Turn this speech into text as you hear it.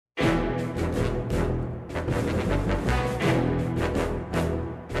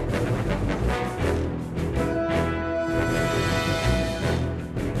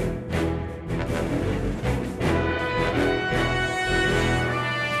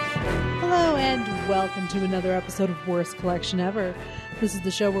welcome to another episode of Worst Collection Ever. This is the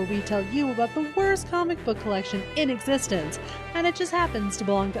show where we tell you about the worst comic book collection in existence, and it just happens to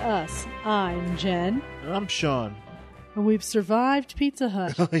belong to us. I'm Jen. And I'm Sean. And we've survived Pizza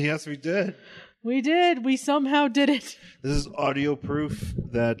Hut. Yes, we did. We did. We somehow did it. This is audio proof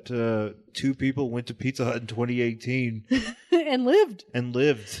that two people went to Pizza Hut in 2018 And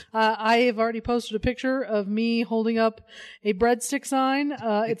lived. I have already posted a picture of me holding up a breadstick sign.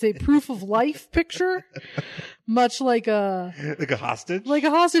 It's a proof of life picture, much like a hostage. Like a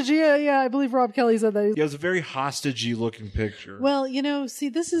hostage. Yeah. I believe Rob Kelly said that. Yeah, it was a very hostagey looking picture. Well, see,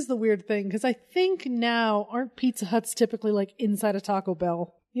 this is the weird thing because I think now aren't Pizza Huts typically like inside a Taco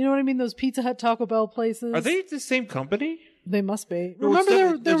Bell? You know what I mean? Those Pizza Hut, Taco Bell places. Are they the same company? They must be. No,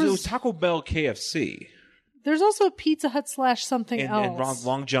 Remember there was was Taco Bell, KFC. There's also a Pizza Hut / something else. And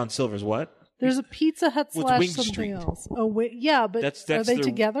Long John Silver's what? There's a Pizza Hut / Wing something Street. else. Oh, yeah, but That's are they their,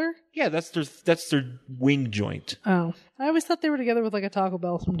 together? Yeah, that's their wing joint. Oh. I always thought they were together with like a Taco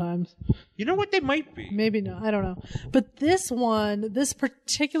Bell sometimes. You know what? They might be. Maybe not. I don't know. But this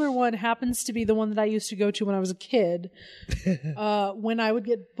particular one happens to be the one that I used to go to when I was a kid, when I would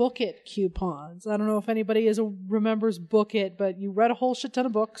get Book It coupons. I don't know if anybody remembers Book It, but you read a whole shit ton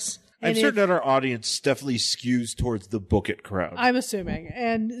of books. I'm certain that our audience definitely skews towards the Book It crowd. I'm assuming.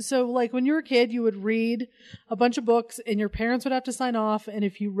 And so, like, when you were a kid, you would read a bunch of books, and your parents would have to sign off, and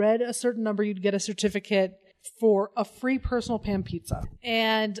if you read a certain number, you'd get a certificate for a free personal pan pizza.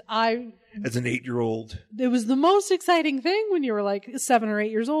 And as an 8-year-old, it was the most exciting thing when you were like 7 or 8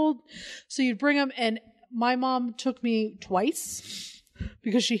 years old. So you'd bring them, and my mom took me twice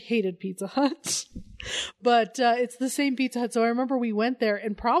because she hated Pizza Hut. But it's the same Pizza Hut. So I remember we went there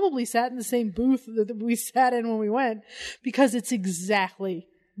and probably sat in the same booth that we sat in when we went because it's exactly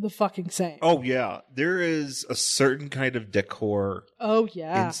the fucking same. Oh, yeah. There is a certain kind of decor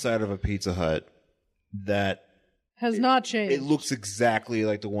inside of a Pizza Hut that has not changed. It looks exactly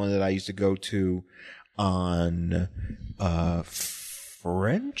like the one that I used to go to on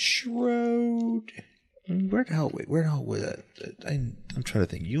French Road. Where the hell was that? I'm trying to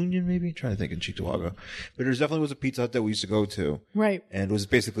think. Union, maybe? I'm trying to think in Cheektowaga. But there definitely was a Pizza Hut that we used to go to. Right. And it was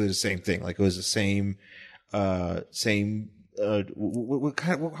basically the same thing. Like, it was the same, how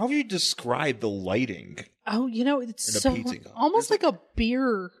do you describe the lighting? Oh, it's so almost like a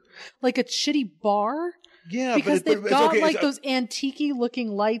beer, like a shitty bar. Yeah, because they've got like those antique-y looking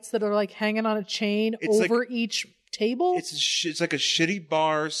lights that are like hanging on a chain over each table. It's like a shitty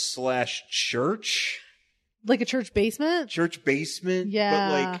bar / church. Like a church basement?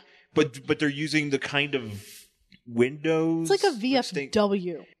 Yeah. But they're using the kind of windows. It's like a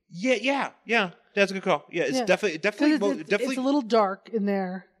VFW. Yeah. That's a good call. Yeah, it's definitely. It's a little dark in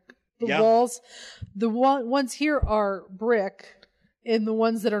there. The walls, ones here are brick, and the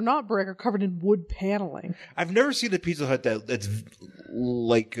ones that are not brick are covered in wood paneling. I've never seen a Pizza Hut that's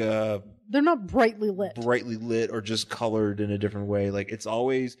like they're not brightly lit or just colored in a different way. Like, it's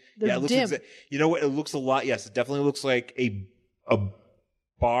always it looks dim. You know what? It looks a lot. Yes, it definitely looks like a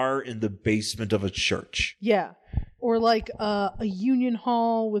bar in the basement of a church. Yeah, or like a union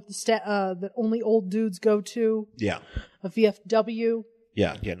hall with that only old dudes go to. Yeah, a VFW.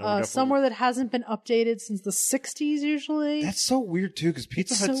 Yeah. No, somewhere that hasn't been updated since the 60s usually. That's so weird too, because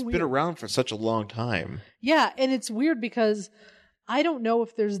Pizza Hut's been around for such a long time. Yeah, and it's weird because I don't know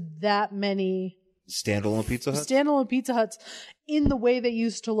if there's that many standalone Pizza Huts in the way they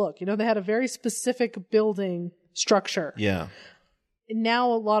used to look. They had a very specific building structure. Yeah. And now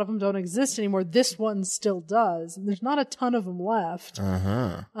a lot of them don't exist anymore. This one still does. And there's not a ton of them left.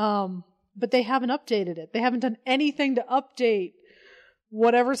 But they haven't updated it. They haven't done anything to update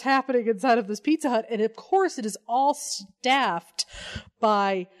whatever's happening inside of this Pizza Hut. And of course it is all staffed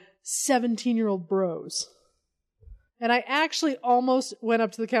by 17-year-old bros. And I actually almost went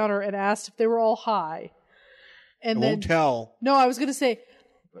up to the counter and asked if they were all high. And won't tell. No, I was going to say,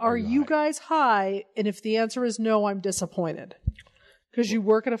 are you guys high? And if the answer is no, I'm disappointed. Because you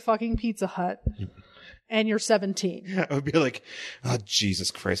work at a fucking Pizza Hut and you're 17. I would be like, oh,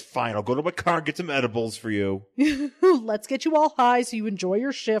 Jesus Christ. Fine, I'll go to my car and get some edibles for you. Let's get you all high so you enjoy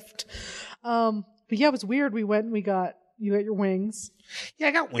your shift. But yeah, it was weird. We went and you got your wings. Yeah,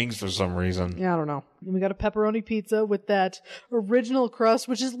 I got wings for some reason. Yeah, I don't know. And we got a pepperoni pizza with that original crust,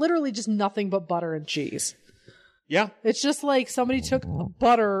 which is literally just nothing but butter and cheese. Yeah. It's just like somebody took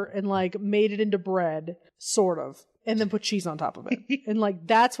butter and like made it into bread, sort of. and then put cheese on top of it. And like,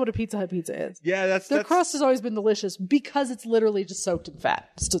 that's what a Pizza Hut pizza is. Yeah, Their crust has always been delicious because it's literally just soaked in fat.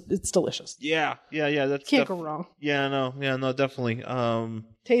 It's delicious. Yeah. That's Can't go wrong. Yeah, no, definitely.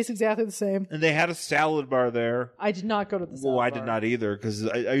 Tastes exactly the same. And they had a salad bar there. I did not go to the salad bar. I did not either, because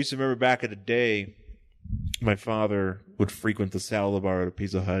I used to remember back in the day, my father would frequent the salad bar at a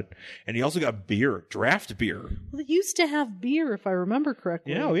Pizza Hut, and he also got beer, draft beer. Well, they used to have beer, if I remember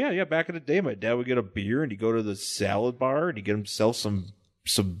correctly. Yeah. Back in the day, my dad would get a beer, and he'd go to the salad bar, and he'd get himself some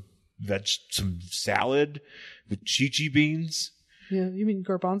salad with chi-chi beans. Yeah, you mean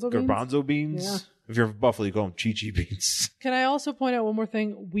garbanzo beans? Garbanzo beans. Yeah. If you're from Buffalo, you call them chi-chi beans. Can I also point out one more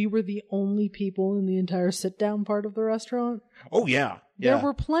thing? We were the only people in the entire sit-down part of the restaurant. Oh, yeah. There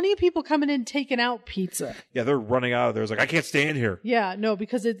were plenty of people coming in taking out pizza. Yeah, they're running out of there. It's like, I can't stand here. Yeah, no,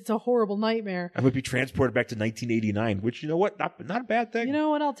 because it's a horrible nightmare. I would be transported back to 1989, which, you know what? Not a bad thing. You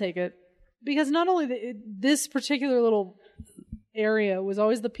know what? I'll take it. Because not only this particular little area was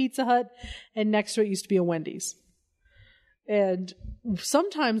always the Pizza Hut, and next to it used to be a Wendy's. And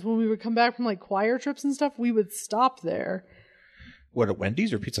sometimes when we would come back from like choir trips and stuff, we would stop there. What, at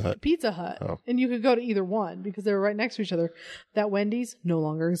Wendy's or Pizza Hut? Pizza Hut. Oh. And you could go to either one because they were right next to each other. That Wendy's no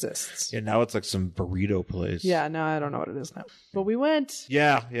longer exists. Yeah, now it's like some burrito place. Yeah, no, I don't know what it is now. But we went.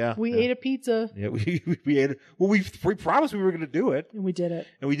 Yeah. We ate a pizza. Yeah, we ate it. Well, we promised we were going to do it. And we did it.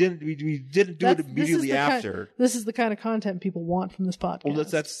 And we didn't do it immediately after. This is the kind of content people want from this podcast. Well,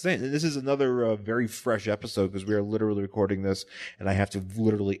 that's the thing. This is another very fresh episode because we are literally recording this, and I have to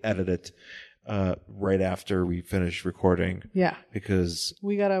literally edit it right after we finish recording. Yeah. Because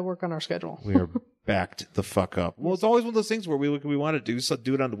we got to work on our schedule. We are backed the fuck up. Well, it's always one of those things where we want to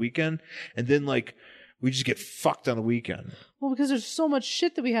do it on the weekend, and then like we just get fucked on the weekend. Well, because there's so much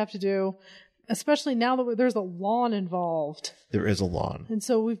shit that we have to do, especially now that there's a lawn involved. There is a lawn. And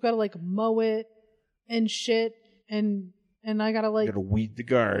so we've got to like mow it and shit, and I got to like... We got to weed the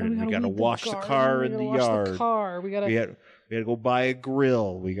garden. We got to wash the car in the yard. We got to... We had to go buy a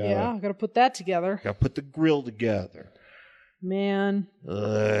grill. We got to put that together. Got to put the grill together. Man.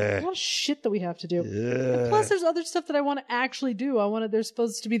 A lot of shit that we have to do. And plus, there's other stuff that I want to actually do. There's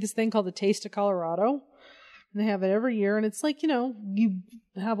supposed to be this thing called the Taste of Colorado. And they have it every year. And it's like, you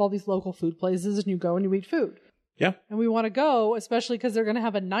have all these local food places and you go and you eat food. Yeah. And we want to go, especially because they're going to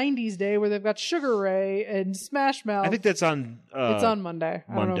have a 90s day where they've got Sugar Ray and Smash Mouth. I think that's on... it's on Monday.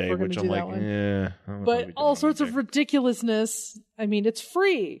 I don't know if we're going to do that one. Yeah. But all sorts of ridiculousness. I mean, it's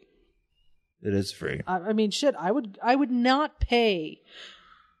free. It is free. I mean, shit, I would not pay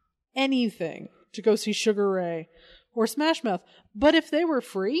anything to go see Sugar Ray or Smash Mouth. But if they were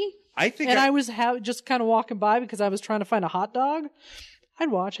free, I was just kind of walking by because I was trying to find a hot dog, I'd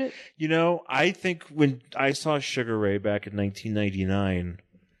watch it. I think when I saw Sugar Ray back in 1999,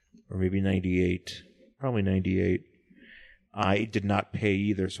 or maybe 98, probably 98, I did not pay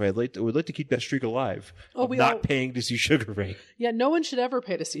either. So I would like to keep that streak alive of not paying to see Sugar Ray. Yeah, no one should ever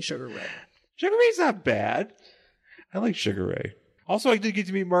pay to see Sugar Ray. Sugar Ray's not bad. I like Sugar Ray. Also, I did get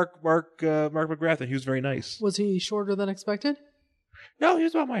to meet Mark McGrath, and he was very nice. Was he shorter than expected? No, he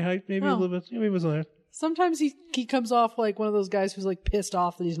was about my height, maybe a little bit. Maybe he wasn't there. Sometimes he comes off like one of those guys who's like pissed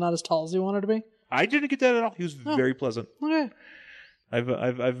off that he's not as tall as he wanted to be. I didn't get that at all. He was very pleasant. Okay.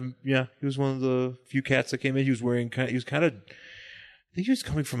 He was one of the few cats that came in. He was wearing I think he was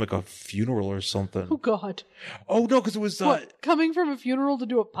coming from like a funeral or something. Oh God. Oh no, because it was coming from a funeral to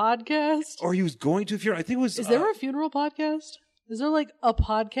do a podcast? Or he was going to a funeral. I think it was. Is there a funeral podcast? Is there like a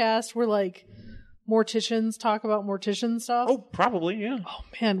podcast where like morticians talk about mortician stuff? Oh, probably, yeah. Oh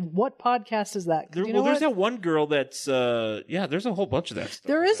man, what podcast is that? There's that one girl that's there's a whole bunch of that stuff.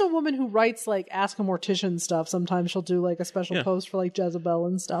 There is a woman who writes like Ask a Mortician stuff. Sometimes she'll do like a special post for like Jezebel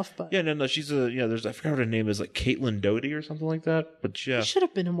and stuff. But no, she's there's I forgot what her name is, like Caitlin Doty or something like that. But yeah, she should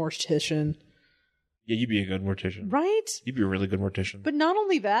have been a mortician. Yeah, you'd be a good mortician, right? You'd be a really good mortician. But not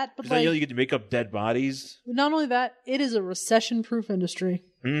only that, but like you get to make up dead bodies. Not only that, it is a recession-proof industry.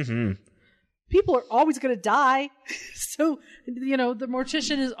 Mm-hmm. People are always going to die. So, the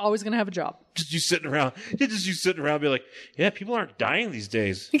mortician is always going to have a job. Just you sitting around and be like, yeah, people aren't dying these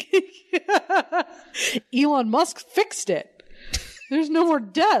days. Elon Musk fixed it. There's no more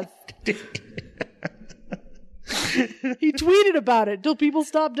death. He tweeted about it till people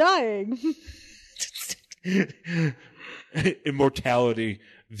stop dying. Immortality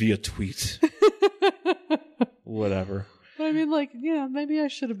via tweet. Whatever. I mean, maybe I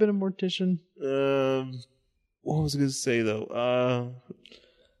should have been a mortician. What was I going to say, though?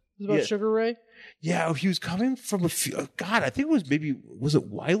 It was about Sugar Ray? Yeah, he was coming from God, I think it was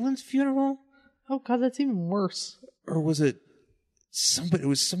it Weiland's funeral? Oh, God, that's even worse. Or was it somebody,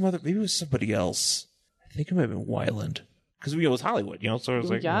 maybe it was somebody else. I I think it might have been Weiland. Because it was Hollywood, so it was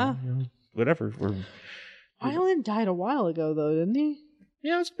like, Yeah. Whatever. Weiland died a while ago, though, didn't he?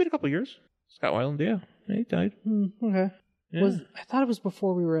 Yeah, it's been a couple of years. Scott Weiland, yeah. He died. Okay. Yeah. I thought it was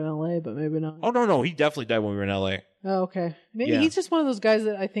before we were in LA, but maybe not. Oh, no. He definitely died when we were in LA. Oh, okay. Maybe Yeah. he's just one of those guys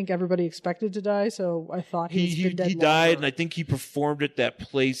that I think everybody expected to die, so I thought He been dead died, longer. and I think he performed at that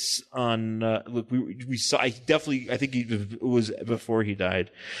place on. Look, we saw. I think it was before he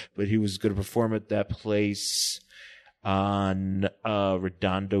died, but he was going to perform at that place on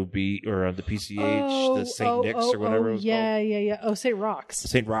Redondo Beach or on the PCH, the St. Nick's or whatever it was called. Yeah. Oh, St. Rocks.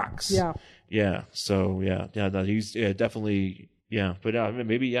 St. Rocks. Yeah. Yeah. So yeah. No, he's definitely. Yeah, but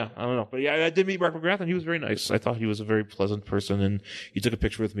maybe I don't know. But yeah, I did meet Mark McGrath, and he was very nice. I thought he was a very pleasant person, and he took a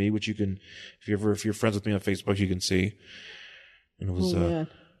picture with me, which you can, if you're friends with me on Facebook, you can see. And it was, man.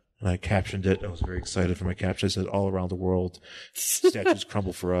 and I captioned it. I was very excited for my caption. I said, "All around the world, statues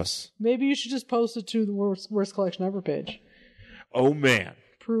crumble for us." Maybe you should just post it to the worst collection ever page. Oh man.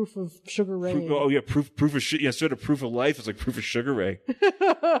 Proof of Sugar Ray. Proof of instead of proof of life, it's like proof of Sugar Ray.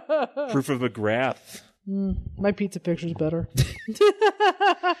 Proof of McGrath. My pizza picture's better.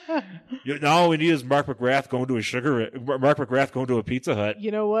 All we need is Mark McGrath going to a Pizza Hut.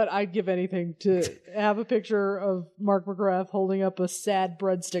 You know what? I'd give anything to have a picture of Mark McGrath holding up a sad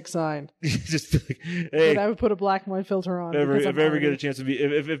breadstick sign. Just like, hey, And I would put a black and white filter on. if because I'm ever get already- a chance to be,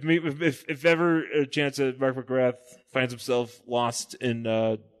 if ever a chance that Mark McGrath finds himself lost in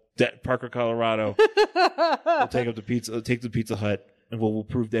Parker, Colorado, we'll take the Pizza Hut, and we'll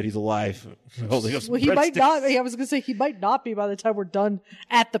prove that he's alive. Holding up some Well, he might breadsticks. not. I was going to say he might not be by the time we're done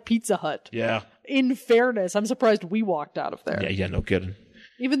at the Pizza Hut. Yeah, In fairness, I'm surprised we walked out of there. yeah, no kidding.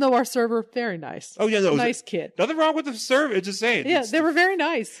 Even though our server, very nice. Oh yeah, no, Nice kid. Nothing wrong with the service. It's just saying. Yeah, they were very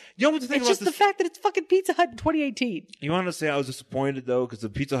nice. You know what the thing It's about just this? the fact that it's fucking Pizza Hut in 2018. You want to say I was disappointed though, because the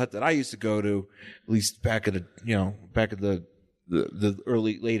Pizza Hut that I used to go to, at least back in the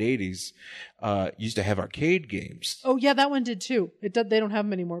late 80s, used to have arcade games. Oh yeah, that one did too. They don't have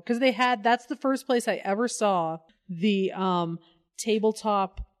them anymore because that's the first place I ever saw the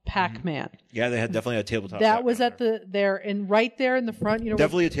tabletop Pac-Man. Yeah, they definitely had tabletop. That Pac-Man was at there. and right there in the front.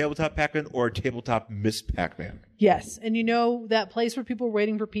 Definitely a tabletop Pac-Man or a tabletop Miss Pac-Man. Yes, and that place where people were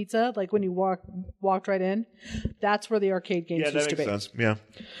waiting for pizza, like when you walked right in, that's where the arcade games Yeah, used that to be. makes sense. Yeah.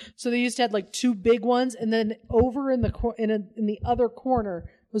 So they used to have like two big ones, and then over in the other corner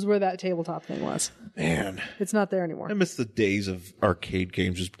was where that tabletop thing was. Man, It's not there anymore. I miss the days of arcade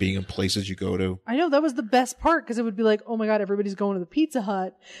games just being in places you go to. I know, that was the best part because it would be like, oh my God, everybody's going to the Pizza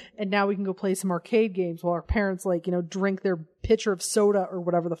Hut and now we can go play some arcade games while our parents drink their pitcher of soda or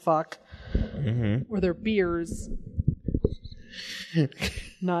whatever the fuck. Or their beers.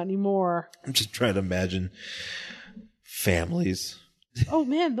 Not anymore. I'm just trying to imagine families. Oh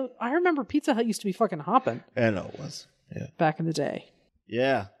man, I remember Pizza Hut used to be fucking hopping I know it was. Yeah. back in the day.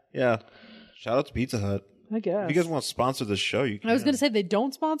 Yeah. Shout out to Pizza Hut. I guess. If you guys want to sponsor this show, you can. I was going to say they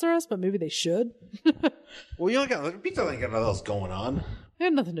don't sponsor us, but maybe they should. Well, you got Pizza Hut ain't got nothing else going on. They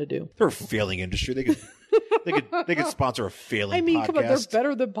have nothing to do. They're a failing industry. They could sponsor a failing. I mean, podcast. come on, they're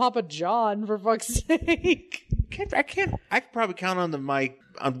better than Papa John, for fuck's sake. I can probably count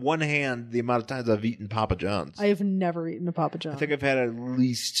on one hand the amount of times I've eaten Papa John's. I have never eaten a Papa John. I think I've had at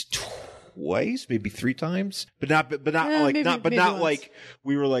least twice, maybe 3 times, but not maybe once. like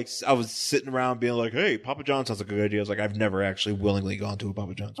we were like I was sitting around being like, "Hey, Papa John's sounds like a good idea." I was like, I've never actually willingly gone to a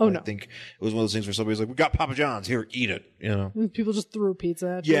Papa John's. Oh, But no. I think it was one of those things where somebody's like, "We got Papa John's here, eat it," People just threw a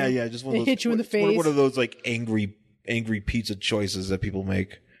pizza at you. Yeah, just one of They those, hit you in the face. One of those like angry pizza choices that people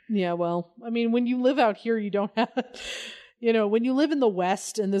make. Yeah, well, I mean, when you live out here, you don't have, when you live in the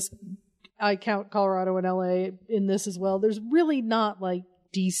West, and I count Colorado and LA in this as well, there's really not like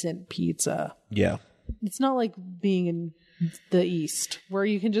decent pizza. Yeah. It's not like being in the East where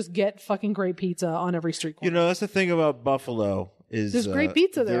you can just get fucking great pizza on every street corner. That's the thing about Buffalo is There's great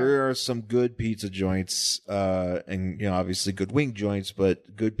pizza there. There are some good pizza joints, and obviously good wing joints,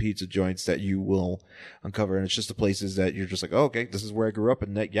 but good pizza joints that you will uncover. And it's just the places that you're just like, oh, okay, this is where I grew up,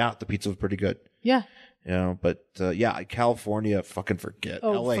 and the pizza was pretty good. Yeah. But California, fucking forget.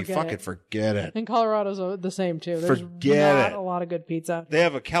 Oh, LA, forget fucking it. forget it. And Colorado's the same too. There's Forget not it. a lot of good pizza. They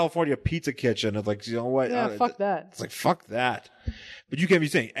have a California pizza kitchen. It's like, you know what? Yeah, fuck that. It's like, fuck that. But you can't be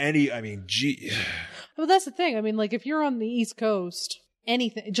saying gee. Well, that's the thing. I mean, like if you're on the East Coast,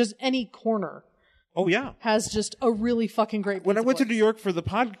 anything, just any corner Oh, yeah. has just a really fucking great pizza When I went to place. New York for that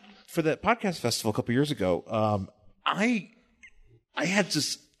podcast festival a couple years ago, I had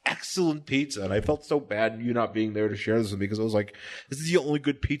just excellent pizza, and I felt so bad you not being there to share this with me because I was like, this is the only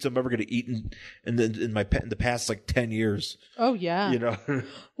good pizza I'm ever going to eat in the past like 10 years. Oh yeah. You know.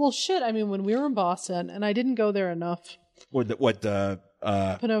 Well, shit. I mean, when we were in Boston, and I didn't go there enough. Pinocchio's.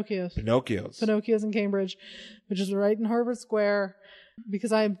 Pinocchio's in Cambridge, which is right in Harvard Square,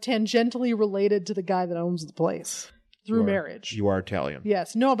 because I am tangentially related to the guy that owns the place through marriage. You are Italian.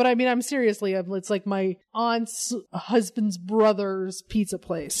 Yes. No, but I mean, I'm seriously, it's like my aunt's husband's brother's pizza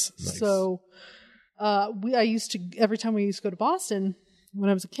place. Nice. So, every time we used to go to Boston when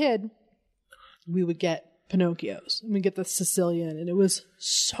I was a kid, we would get Pinocchio's and we get the Sicilian, and it was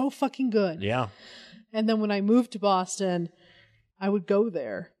so fucking good. Yeah. And then when I moved to Boston, I would go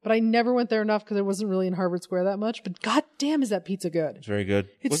there, but I never went there enough because I wasn't really in Harvard Square that much. But goddamn, is that pizza good? It's very good.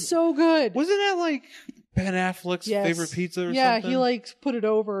 It's so good. Wasn't that like Ben Affleck's favorite pizza or something? Yeah, he like put it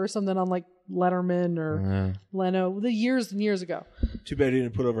over or something on like Letterman or Leno years and years ago. Too bad he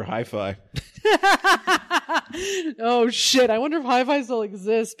didn't put over Hi-Fi. Oh shit! I wonder if Hi-Fi still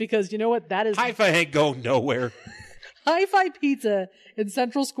exists, because you know what? That is Hi-Fi ain't going nowhere. Hi-Fi Pizza in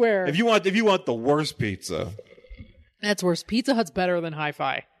Central Square. If you want the worst pizza, that's worse. Pizza Hut's better than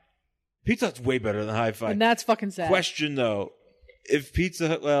Hi-Fi. Pizza Hut's way better than Hi-Fi. And that's fucking sad. Question though, if Pizza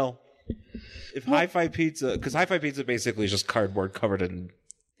Hut, Hi-Fi Pizza, because Hi-Fi Pizza basically is just cardboard covered in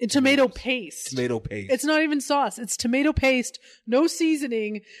tomato paste. It's not even sauce. It's tomato paste, no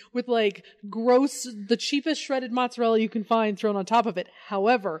seasoning, with like gross, the cheapest shredded mozzarella you can find thrown on top of it.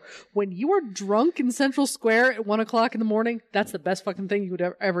 However, when you are drunk in Central Square at 1 o'clock in the morning, that's the best fucking thing you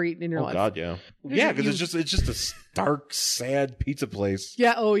would ever eat in your life. Oh God, yeah. Yeah, because it's just a dark, sad pizza place.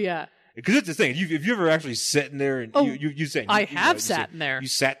 Yeah, oh yeah. Because it's the thing. If you ever actually sat in there and you say, I have sat in there. You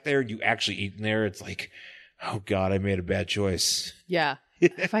sat there and you actually eat in there. It's like, oh God, I made a bad choice. Yeah.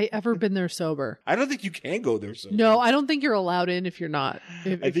 Have I ever been there sober? I don't think you can go there sober. No, I don't think you're allowed in if you're not.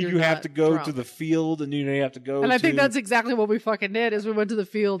 I think you have to go to the field, and you have to go. And I think that's exactly what we fucking did. Is we went to the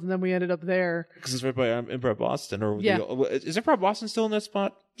field, and then we ended up there because it's right by Improv Boston. Or is Improv Boston still in that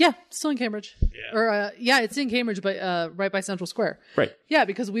spot? Yeah, still in Cambridge. Yeah. Or it's in Cambridge, but right by Central Square. Right. Yeah,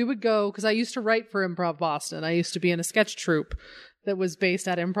 because we would go, because I used to write for Improv Boston. I used to be in a sketch troupe that was based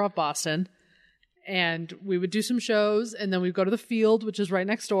at Improv Boston. And we would do some shows, and then we'd go to the field, which is right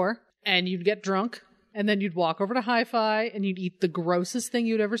next door, and you'd get drunk, and then you'd walk over to Hi-Fi, and you'd eat the grossest thing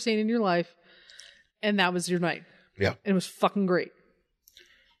you'd ever seen in your life, and that was your night. Yeah. And it was fucking great.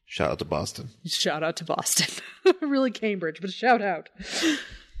 Shout out to Boston. Shout out to Boston. Really Cambridge, but shout out.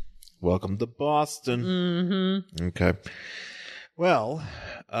 Welcome to Boston. Mm-hmm. Okay. Well,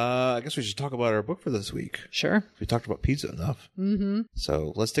 I guess we should talk about our book for this week. Sure. We talked about pizza enough. Mm-hmm.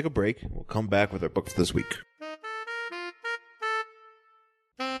 So let's take a break. We'll come back with our book for this week.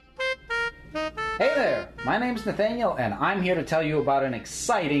 Hey there, my name's Nathaniel, and I'm here to tell you about an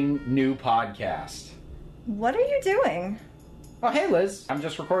exciting new podcast. What are you doing? Oh, hey Liz, I'm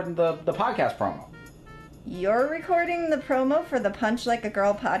just recording the podcast promo. You're recording the promo for the Punch Like a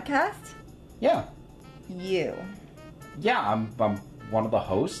Girl podcast? Yeah. You. Yeah, I'm one of the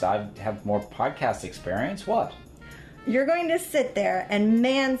hosts. I have more podcast experience. What? You're going to sit there and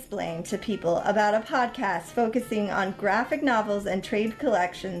mansplain to people about a podcast focusing on graphic novels and trade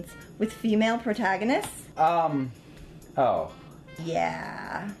collections with female protagonists? Oh.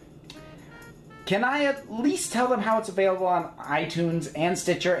 Yeah. Can I at least tell them how it's available on iTunes and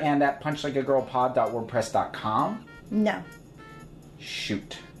Stitcher and at punchlikeagirlpod.wordpress.com? No.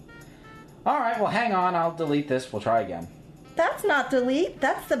 Shoot. Alright, well hang on, I'll delete this. We'll try again. That's not delete,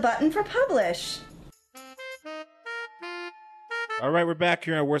 that's the button for publish. All right, we're back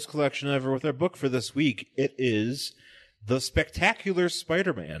here on Worst Collection Ever with our book for this week. It is The Spectacular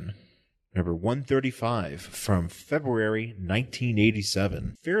Spider-Man, number 135 from February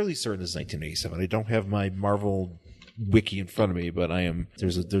 1987. Fairly certain it's 1987. I don't have my Marvel wiki in front of me, but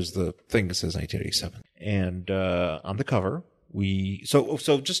there's the thing that says 1987. And on the cover,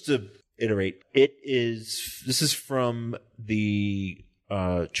 so just to iterate, this is from the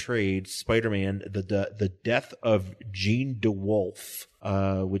trade Spider-Man, the Death of Jean DeWolf,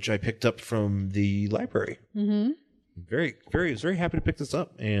 which I picked up from the library. Mm-hmm. I was very happy to pick this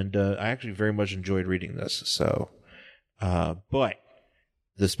up, and I actually very much enjoyed reading this. So, but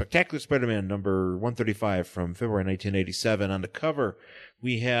the Spectacular Spider-Man number 135 from February 1987. On the cover,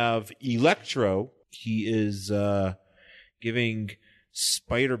 we have Electro. He is giving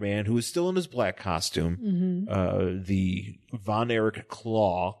Spider-Man, who is still in his black costume, the Von Erich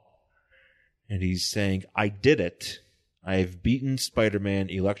claw, and he's saying, "I did it. I've beaten Spider-Man.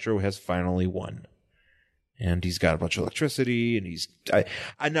 Electro has finally won." And he's got a bunch of electricity, and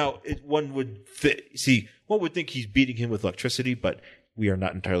one would think he's beating him with electricity, but we are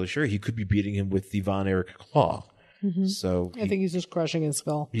not entirely sure. He could be beating him with the Von Erich claw. So I think he's just crushing his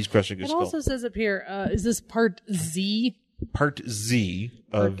skull. he's crushing his It skull. also says up here, is this part Z? Part Z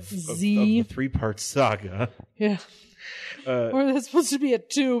of the 3-part saga. Yeah. Or that's supposed to be a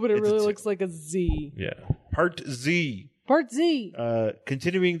 2, but it really looks like a Z. Yeah. Part Z. Part Z.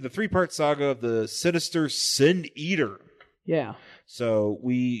 Continuing the 3-part saga of the sinister Sin Eater. Yeah. So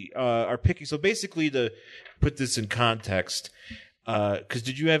we are picking. So basically, to put this in context, because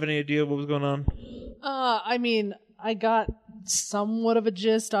did you have any idea what was going on? I mean, I got somewhat of a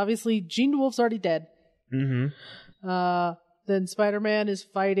gist. Obviously, Jean DeWolf's already dead. Mm-hmm. Then Spider-Man is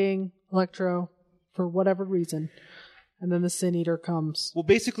fighting Electro for whatever reason. And then the Sin Eater comes. Well,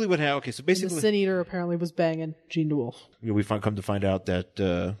 basically what happened. Okay, so And basically, the Sin Eater apparently was banging Jean DeWolf. we come to find out that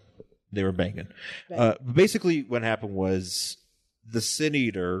they were banging. But basically, what happened was the Sin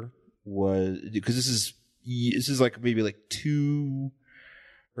Eater was, because this is like maybe like 2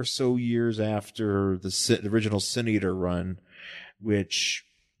 or so years after the original Sin Eater run, which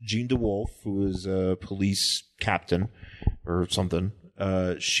Jean DeWolf, who was a police captain or something,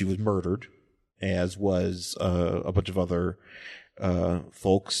 she was murdered, as was a bunch of other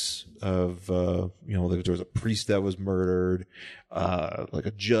folks of, there was a priest that was murdered, like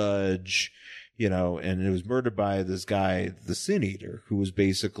a judge, and it was murdered by this guy, the Sin Eater, who was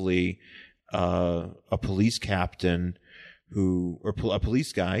basically a police captain a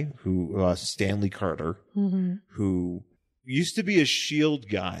police guy who, Stanley Carter, who used to be a SHIELD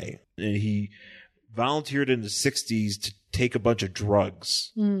guy, and he volunteered in the 60s to take a bunch of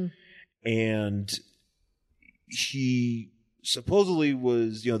drugs. And he supposedly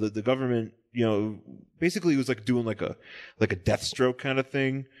was, the government, basically was like doing like a Deathstroke kind of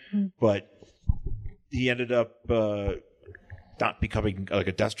thing, but he ended up not becoming like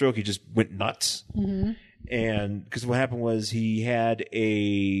a Deathstroke. He just went nuts. And because what happened was he had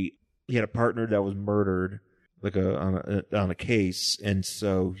a partner that was murdered, like on a case, and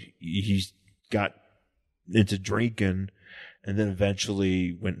so he got into drinking, and then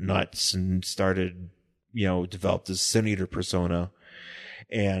eventually went nuts and started, developed this Sin Eater persona.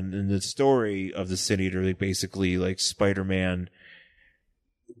 And in the story of the Sin Eater, they basically, like, Spider-Man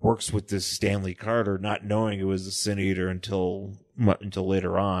works with this Stanley Carter, not knowing it was the Sin Eater until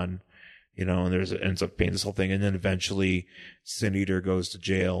later on, and ends up being this whole thing. And then eventually Sin Eater goes to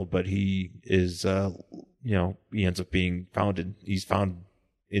jail, but he is, he ends up being he's found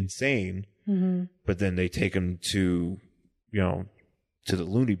insane, but then they take him to the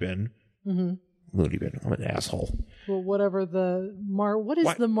loony bin. Loony bin. I'm an asshole. Well, whatever the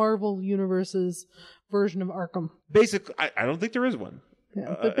the Marvel Universe's version of Arkham? Basically, I don't think there is one.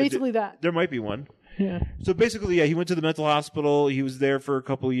 Yeah, but basically that. There might be one. Yeah. So basically, he went to the mental hospital. He was there for a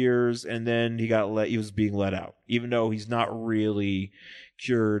couple of years, and then he was being let out, even though he's not really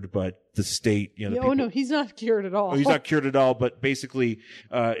cured, but the state, no, he's not cured at all. Oh, he's not cured at all, but basically,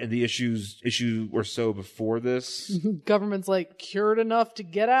 in the issue or so before this, government's like cured enough to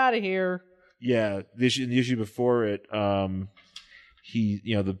get out of here. Yeah, the issue before it, the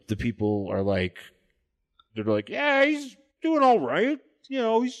people are like, they're like, yeah, he's doing all right. He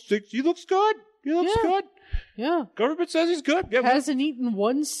looks good. He looks good. Yeah. Government says he's good. Yeah, hasn't eaten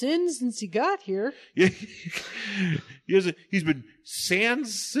one sin since he got here. Yeah. He's been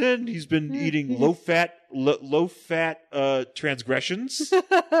sans sin. He's been eating low fat transgressions.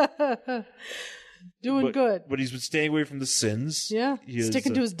 Doing good. But he's been staying away from the sins. Yeah.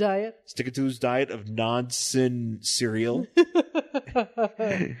 Sticking to his diet. Sticking to his diet of non-sin cereal.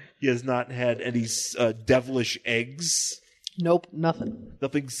 He has not had any devilish eggs. Nope, nothing.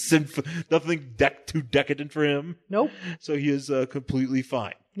 Nothing sinful, nothing too decadent for him. Nope. So he is completely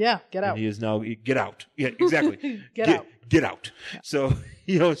fine. Yeah, get out. And he is now get out. Yeah, exactly. Get out. Get out. Yeah. So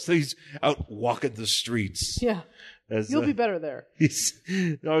so he's out walking the streets. Yeah. You'll be better there.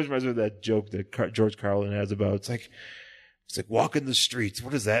 It always reminds me of that joke that George Carlin has about it's like walking the streets.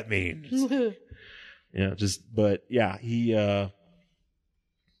 What does that mean?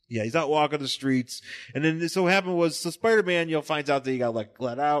 He's out walking the streets. And then so what happened was, Spider-Man, finds out that he got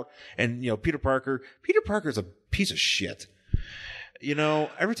let out. And, Peter Parker's a piece of shit.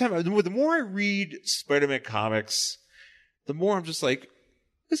 Every time, the more I read Spider-Man comics, the more I'm just like,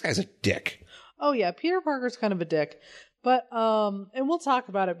 this guy's a dick. Oh yeah, Peter Parker's kind of a dick. But, and we'll talk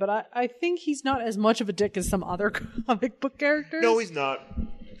about it, but I think he's not as much of a dick as some other comic book characters. No, he's not.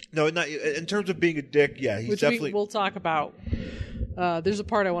 No, not in terms of being a dick. Yeah, he's definitely. We'll talk about. There's a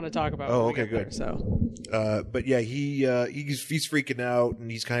part I want to talk about. Oh, okay, good. There, so, but yeah, he's freaking out, and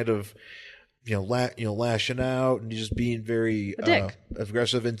he's kind of lashing out and just being very A dick.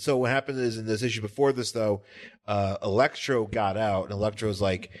 aggressive. And so what happened is in this issue before this, though, Electro got out, and Electro's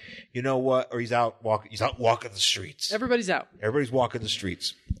like, you know what? Or he's out walking the streets. Everybody's out. Everybody's walking the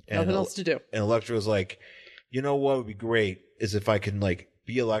streets. And Nothing else to do. And Electro's like, you know what would be great is if I can like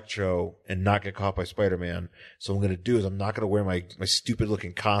be Electro and not get caught by Spider-Man. So what I'm going to do is I'm not going to wear my stupid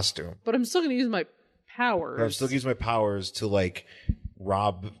looking costume. But I'm still going to use my powers. But I'm still going to use my powers to like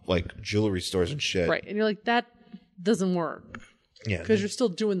rob like jewelry stores and shit. Right. And you're like, that doesn't work. Yeah. Because you're still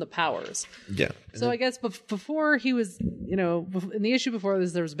doing the powers. Yeah. So I guess before he was, in the issue before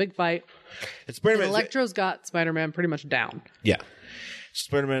this, there was a big fight. And Spider-Man. And Electro's got Spider-Man pretty much down. Yeah.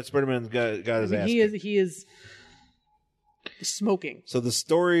 Spider-Man's got his ass. He is smoking. So the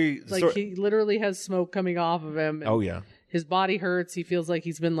story. He literally has smoke coming off of him. Oh yeah. His body hurts. He feels like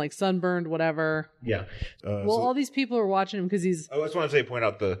he's been like sunburned, whatever. Yeah. All these people are watching him because he's. I just want to point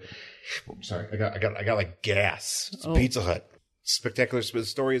out sorry, I got like gas. It's Pizza Hut. Spectacular. The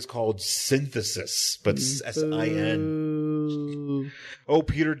story is called Synthesis, but S-I-N. Oh,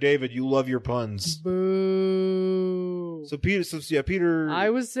 Peter David, you love your puns. Boo. So Peter. I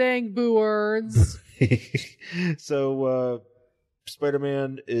was saying boo words. So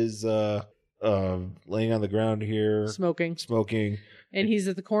Spider-Man is laying on the ground here, Smoking. And he's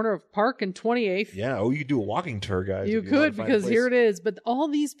at the corner of Park and 28th. Yeah. Oh, you could do a walking tour, guys. You could, because here it is. But all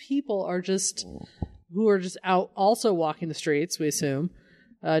these people are just out also walking the streets, we assume.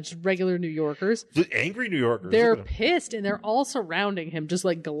 Just regular New Yorkers. The angry New Yorkers. They're pissed, and they're all surrounding him, just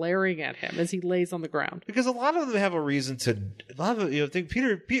like glaring at him as he lays on the ground. Because a lot of them have a reason to. A lot of them, think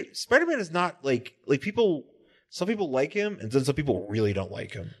Spider-Man is not like people. Some people like him, and then some people really don't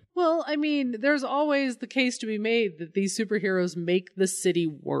like him. Well, I mean, there's always the case to be made that these superheroes make the city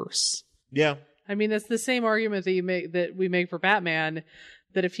worse. Yeah. I mean, that's the same argument that we make for Batman.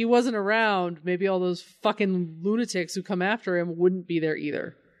 That if he wasn't around, maybe all those fucking lunatics who come after him wouldn't be there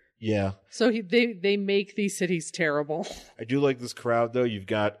either. Yeah. So they make these cities terrible. I do like this crowd, though. You've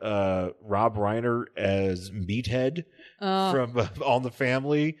got Rob Reiner as Meathead from All in the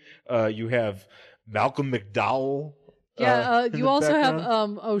Family. You have Malcolm McDowell. Yeah, you also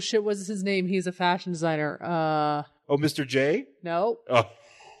background. have, oh shit, what's his name? He's a fashion designer. Mr. J? No.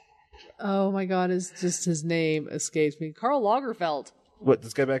 Oh my god, his name escapes me. Karl Lagerfeld. What,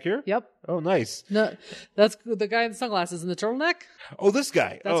 this guy back here? Yep. Oh, nice. No, that's the guy in the sunglasses and the turtleneck. Oh, this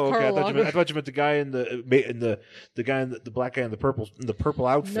guy. That's okay. Karl I thought you meant the guy in the guy in the black guy in the purple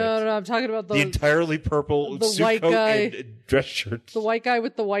outfit. No, I'm talking about the entirely purple the suit white coat guy, and dress shirts. The white guy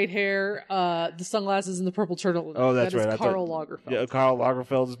with the white hair, the sunglasses, and the purple turtleneck. Oh, that's right. Karl Lagerfeld. Yeah, Karl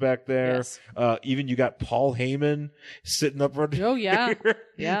Lagerfeld is back there. Yes. Even you got Paul Heyman sitting up front. Oh yeah,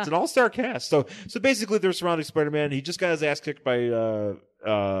 yeah. It's an all-star cast. So basically, they're surrounding Spider-Man. He just got his ass kicked by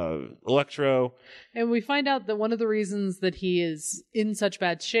Electro. And we find out that one of the reasons that he is in such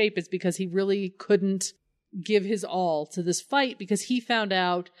bad shape is because he really couldn't give his all to this fight, because he found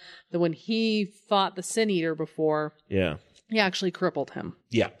out that when he fought the Sin Eater before, yeah, he actually crippled him.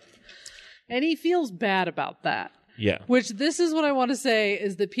 Yeah. And he feels bad about that. Yeah. Which, this is what I want to say,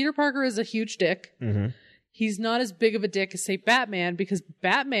 is that Peter Parker is a huge dick. Mm-hmm. He's not as big of a dick as, say, Batman, because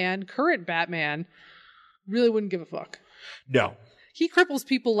current Batman, really wouldn't give a fuck. No. He cripples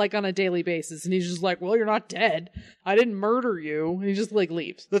people like on a daily basis, and he's just like, well, you're not dead. I didn't murder you. And he just like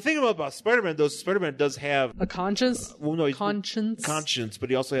leaves. The thing about Spider-Man, though, Spider-Man does have a conscience. He's conscience, but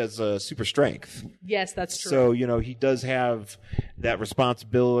he also has super strength. Yes, that's true. So he does have that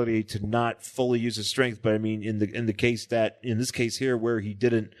responsibility to not fully use his strength. But I mean, in this case here, where he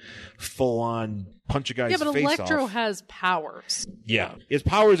didn't full on punch a guy's face off. Yeah, but Electro has powers. Yeah, he has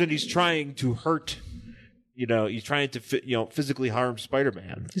powers, and he's trying to hurt. He's trying to physically harm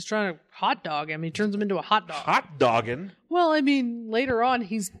Spider-Man. He's trying to hot dog him. He turns him into a hot dog. Hot dogging? Well, I mean, later on,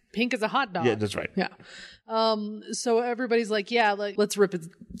 he's pink as a hot dog. Yeah, that's right. Yeah. So everybody's like, yeah, let's rip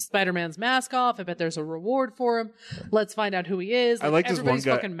Spider-Man's mask off. I bet there's a reward for him. Let's find out who he is. I like this one guy. Everybody's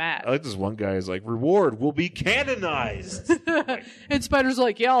fucking mad. I like this one guy is like, reward will be canonized. And Spider's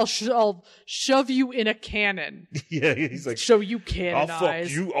like, yeah, I'll shove you in a cannon. Yeah, he's like, show you canonized. I'll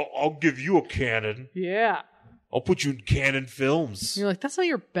fuck you. I'll give you a cannon. Yeah. I'll put you in canon films. You're like, that's not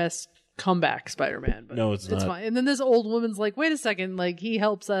your best comeback, Spider-Man. But no, it's not. It's fine. And then this old woman's like, wait a second, like, he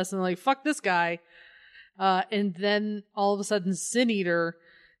helps us, and like, fuck this guy. And then all of a sudden, Sin Eater,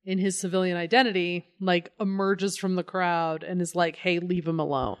 in his civilian identity, like, emerges from the crowd and is like, hey, leave him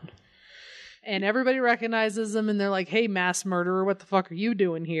alone. And everybody recognizes him, and they're like, hey, mass murderer, what the fuck are you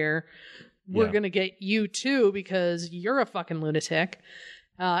doing here? We're gonna get you too, because you're a fucking lunatic.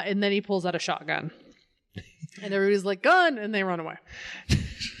 And then he pulls out a shotgun. And everybody's like, gun! And they run away.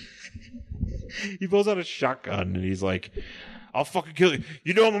 He pulls out a shotgun and he's like, "I'll fucking kill you.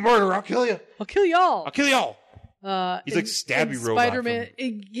 You know I'm a murderer. I'll kill you. I'll kill y'all. I'll kill y'all." He's like in stabby robot. Spider-Man,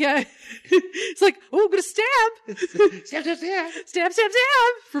 yeah. It's like, oh, I'm gonna stab. Stab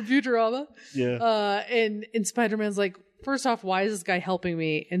for Futurama. Yeah. And Spider-Man's like, first off, why is this guy helping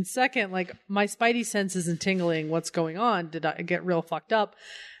me? And second, like, my spidey sense isn't tingling. What's going on? Did I get real fucked up?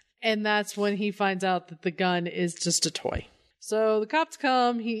 And that's when he finds out that the gun is just a toy. So the cops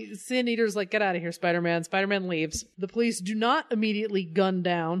come. Sin Eater's like, get out of here, Spider-Man. Spider-Man leaves. The police do not immediately gun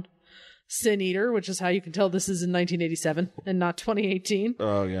down Sin Eater, which is how you can tell this is in 1987 and not 2018.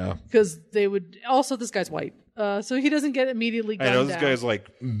 Oh, yeah. Because they would... Also, this guy's white. So he doesn't get immediately gunned down. I know, this guy's like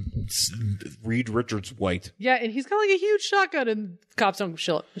Reed Richards white. Yeah, and he's got like a huge shotgun and cops don't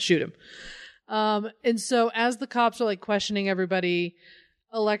shoot him. And so as the cops are like questioning everybody,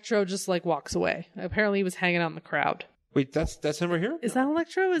 Electro just like walks away. Apparently he was hanging out in the crowd. Wait, that's him right here? Is that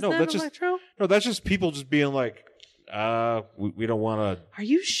Electro? Is that Electro? No, that's just people just being like, we don't want to... Are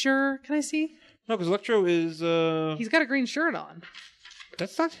you sure? Can I see? No, because Electro is... He's got a green shirt on.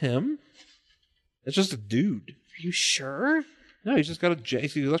 That's not him. It's just a dude. Are you sure? No, he's just got a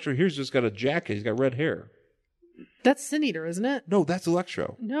jacket. See, Electro here's just got a jacket. He's got red hair. That's Sin Eater, isn't it? No, that's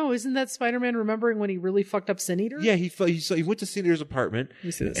Electro. No, isn't that Spider-Man remembering when he really fucked up Sin Eater? Yeah, he went to Sin Eater's apartment. Let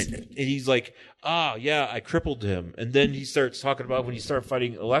me see this. And he's like, yeah, I crippled him. And then he starts talking about when he started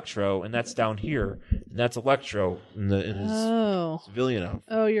fighting Electro, and that's down here. And that's Electro in his civilian outfit.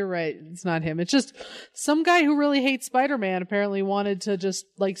 Oh, you're right. It's not him. It's just some guy who really hates Spider-Man apparently wanted to just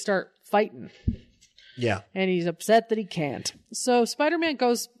like start fighting. Yeah. And he's upset that he can't. So Spider-Man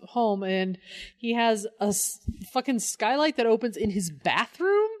goes home and he has a fucking skylight that opens in his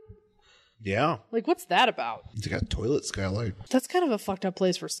bathroom. Yeah. Like, what's that about? It's got a toilet skylight. That's kind of a fucked up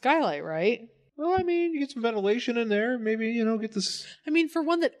place for skylight, right? Well, I mean, you get some ventilation in there. Maybe, get this... I mean, for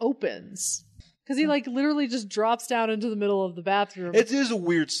one that opens... Because he like literally just drops down into the middle of the bathroom. It is a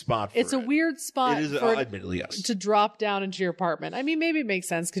weird spot for It's a weird spot It is, for admittedly, yes. to drop down into your apartment. I mean, maybe it makes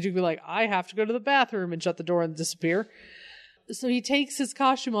sense because you'd be like, I have to go to the bathroom and shut the door and disappear. So he takes his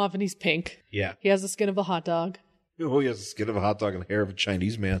costume off and he's pink. Yeah. He has the skin of a hot dog. Oh, he has the skin of a hot dog and the hair of a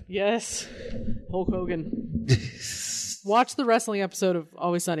Chinese man. Yes. Hulk Hogan. Watch the wrestling episode of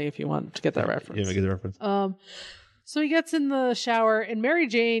Always Sunny if you want to get that reference. Yeah, I get the reference. So he gets in the shower and Mary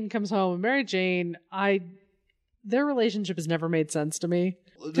Jane comes home. And Mary Jane, their relationship has never made sense to me.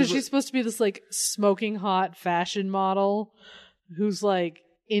 Because she's supposed to be this like smoking hot fashion model who's like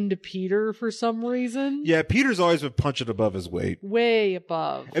into Peter for some reason. Yeah, Peter's always been punching above his weight. Way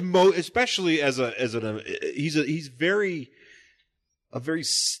above. And especially he's a very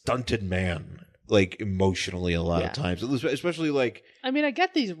stunted man, like emotionally a lot of times. Especially like, I mean, I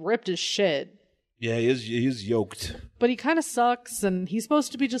get these ripped as shit. Yeah, he is yoked. But he kind of sucks, and he's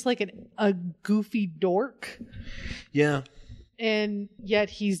supposed to be just like a goofy dork. Yeah. And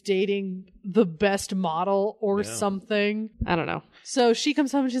yet he's dating the best model or something. I don't know. So she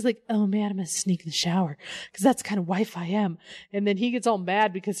comes home and she's like, oh man, I'm going to sneak in the shower because that's the kind of wife I am. And then he gets all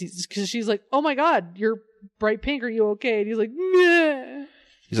mad because she's like, oh my God, you're bright pink. Are you okay? And he's like, meh.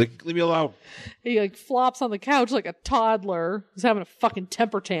 He's like, leave me alone. He like flops on the couch like a toddler. He's having a fucking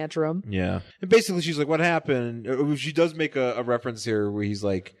temper tantrum. Yeah. And basically she's like, what happened? She does make a reference here where he's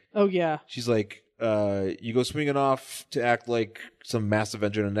like, oh yeah. She's like, you go swinging off to act like some massive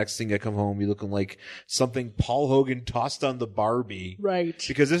engine, and the next thing you come home, you're looking like something Paul Hogan tossed on the Barbie. Right.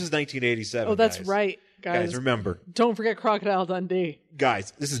 Because this is 1987. Oh, that's right, guys. Guys, remember. Don't forget Crocodile Dundee.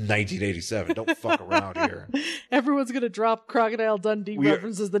 Guys, this is 1987. Don't fuck around here. Everyone's going to drop Crocodile Dundee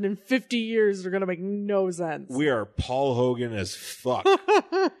references that in 50 years are going to make no sense. We are Paul Hogan as fuck.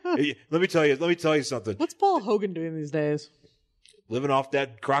 Let me tell you something. What's Paul Hogan doing these days? Living off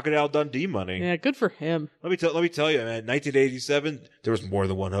that Crocodile Dundee money. Yeah, good for him. Let me tell you, man. 1987, there was more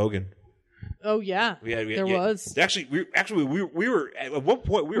than one Hogan. Oh yeah, there was. Actually, we were at one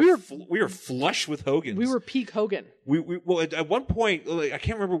point we were flush with Hogans. We were peak Hogan. Well at one point, like, I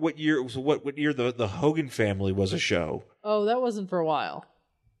can't remember what year it was. What year the Hogan Family was a show? Oh, that wasn't for a while.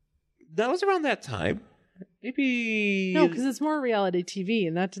 That was around that time. Maybe no, because it's more reality TV,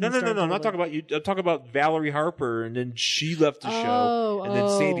 and that didn't. No. I'm not talking about you. I'm talking about Valerie Harper, and then she left the show, and then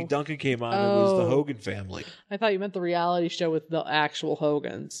Sandy Duncan came on. And it was the Hogan Family. I thought you meant the reality show with the actual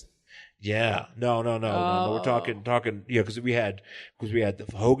Hogans. Yeah, no. We're talking. Yeah, because we had the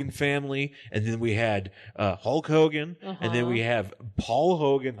Hogan Family, and then we had Hulk Hogan, and then we have Paul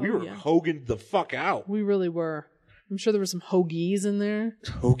Hogan. We were Hogan the fuck out. We really were. I'm sure there were some hoagies in there.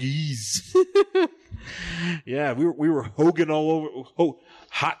 Hoagies. Yeah, we were Hogan all over.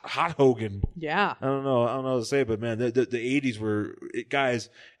 Hot Hogan. Yeah. I don't know how to say it, but man, the 80s were, guys,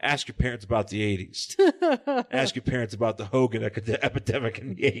 ask your parents about the 80s. Ask your parents about the Hogan epidemic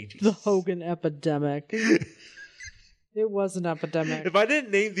in the 80s. The Hogan epidemic. It was an epidemic. If I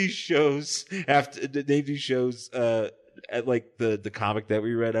didn't name these shows at like the comic that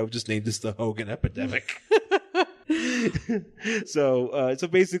we read, I would just name this the Hogan epidemic. So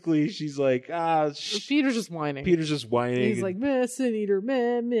basically she's like, Peter's just whining. He's like, meh, sin eater,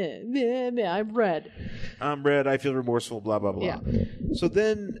 meh, meh, meh, meh. I'm red. I feel remorseful, blah, blah, blah. Yeah. So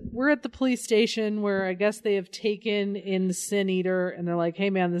then we're at the police station where I guess they have taken in the Sin Eater and they're like, hey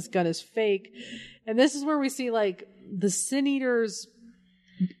man, this gun is fake. And this is where we see like the Sin Eater's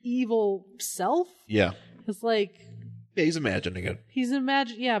evil self. Yeah. It's like, yeah, he's imagining it.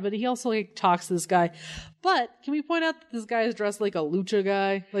 Yeah, but he also like talks to this guy. But can we point out that this guy is dressed like a lucha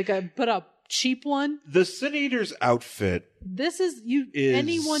guy, like a cheap one? The Sin Eater's outfit. This is you.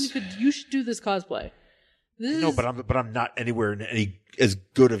 Anyone could. You should do this cosplay. But I'm not anywhere in any as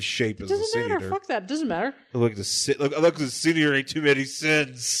good of shape as the Sin Eater. Fuck that. It doesn't matter. Look, the Sin Eater ain't too many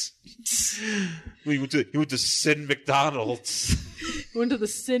sins. He went to Sin McDonald's. He went to the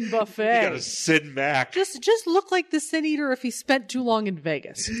Sin buffet. He got a Sin Mac. Just look like the Sin Eater if he spent too long in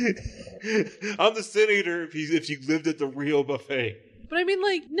Vegas. I'm the Sin Eater if you lived at the Rio buffet. But I mean,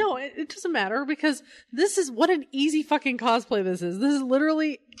 like, no, it doesn't matter because this is what an easy fucking cosplay this is. This is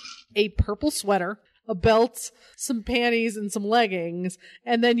literally a purple sweater, a belt, some panties, and some leggings,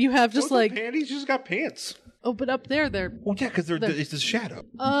 and then you have just like panties. You just got pants. Oh, but up there, they're. Well, yeah, because it's the shadow.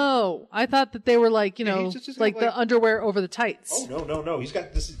 Oh, I thought that they were like just like the underwear over the tights. Oh no! He's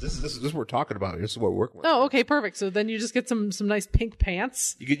got this is what we're talking about. This is what we're working with. Oh, okay, perfect. So then you just get some nice pink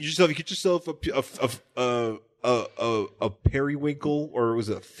pants. You get yourself a periwinkle, or was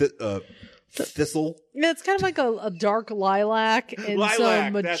it a thistle? Yeah, it's kind of like a dark lilac and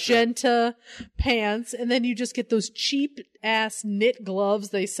some magenta pants, and then you just get those cheap ass knit gloves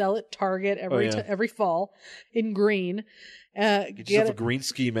they sell at Target every fall in green. Get yourself a green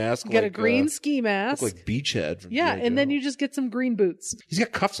ski mask. Get a green ski mask. Look like Beachhead. From yeah, and then you just get some green boots. He's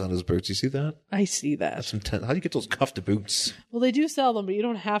got cuffs on his boots. You see that? I see that. That's intense. How do you get those cuffed boots? Well, they do sell them, but you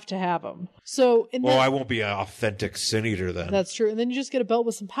don't have to have them. So, I won't be an authentic Sin Eater then. That's true. And then you just get a belt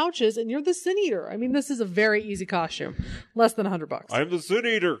with some pouches, and you're the Sin Eater. I mean, this is a very easy costume. Less than $100. I'm the Sin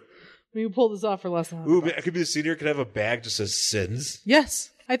Eater. You pull this off for less than $100. Ooh, it could be the Sin Eater. Could have a bag that says sins.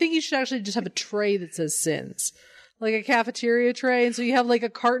 Yes. I think you should actually just have a tray that says sins. Like a cafeteria tray, and so you have like a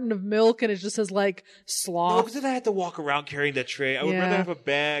carton of milk, and it just says like sloth. No, because then I had to walk around carrying that tray. I would rather have a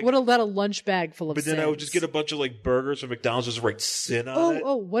bag. What about a lunch bag full of But then sins? I would just get a bunch of like burgers from McDonald's, just write sin on it.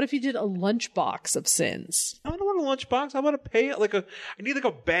 Oh, what if you did a lunch box of sins? I don't want a lunch box. I want to pay I need like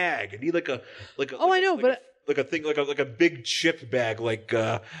a bag. I need like a. I know, but. Like a thing, like a big chip bag, like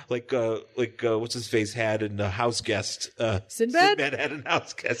what's his face had in House Guest. Sinbad? Sinbad had in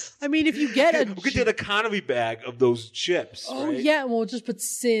House Guest. I mean, if you get we could get an economy bag of those chips. Oh right? yeah, we'll just put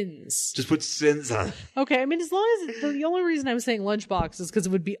sins. Just put sins on it. Okay, I mean, as long as the only reason I'm saying lunchbox is because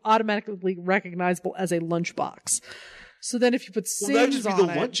it would be automatically recognizable as a lunchbox. So then, if you put sins, that would just be on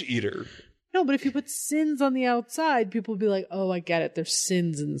the lunch eater. No, but if you put sins on the outside, people would be like, "Oh, I get it. There's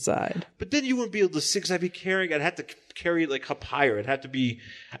sins inside." But then you wouldn't be able to see because I'd be carrying. I'd have to carry it like up higher. I had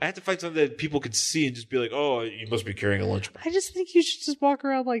to find something that people could see and just be like, "Oh, you must be carrying a lunch box." I just think you should just walk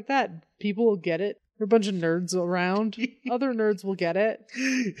around like that. People will get it. There are a bunch of nerds around. Other nerds will get it.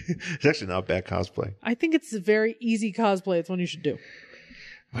 It's actually not bad cosplay. I think it's a very easy cosplay. It's one you should do.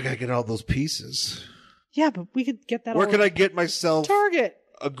 I gotta get all those pieces. Yeah, but we could get that. Where can I get myself Target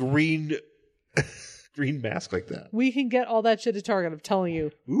a green mask like that? We can get all that shit at Target. I'm telling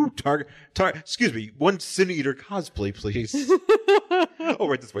you. Ooh, Target. Excuse me. One Sin Eater cosplay, please. Oh,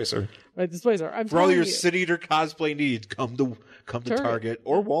 right this way, sir. Right this way, sir. For all your Sin Eater cosplay needs, come to Target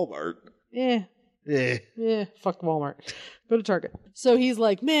or Walmart. Yeah. Fuck Walmart. Go to Target. So he's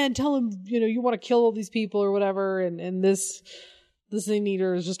like, man, tell him, you want to kill all these people or whatever, and this Sin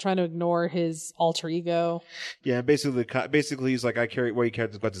Eater is just trying to ignore his alter ego. Yeah, basically he's like, I carry what you carry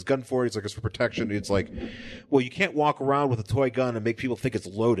got this gun for. He's like, it's for protection. It's like, well, you can't walk around with a toy gun and make people think it's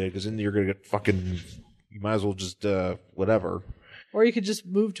loaded because then you're gonna get fucking. You might as well just whatever. Or you could just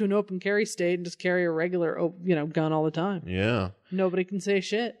move to an open carry state and just carry a regular, gun all the time. Yeah. Nobody can say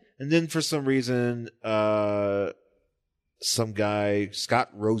shit. And then for some reason, some guy, Scott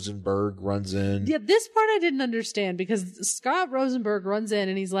Rosenberg, runs in. Yeah, this part I didn't understand because Scott Rosenberg runs in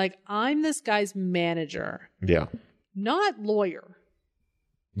and he's like, I'm this guy's manager. Yeah. Not lawyer.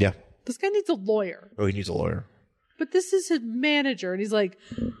 Yeah. This guy needs a lawyer. Oh, he needs a lawyer. But this is his manager. And he's like,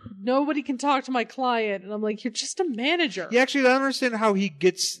 nobody can talk to my client. And I'm like, you're just a manager. Yeah, actually, I don't understand how he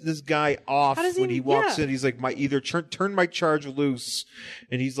gets this guy off How does when he- he walks yeah. in. He's like, either turn my charge loose,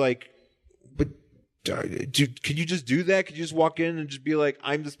 and he's like, but dude, can you just do that? Can you just walk in and just be like,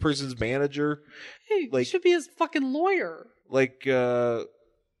 I'm this person's manager? Hey, like- you should be his fucking lawyer. Like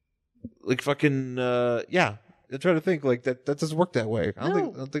fucking, yeah. I'm trying to think like that doesn't work that way. I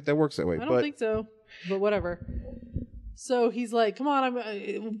don't think that works that way. I don't think so, but whatever. So he's like, come on,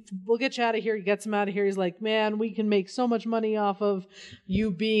 we'll get you out of here. He gets him out of here. He's like, man, we can make so much money off of you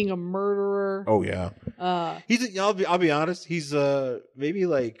being a murderer. Oh yeah. I'll be honest. He's maybe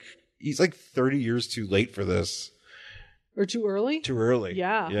like he's like 30 years too late for this. Or too early? Too early.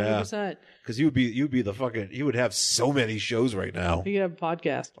 Yeah, 100%. Because he would be the fucking. He would have so many shows right now. He could have a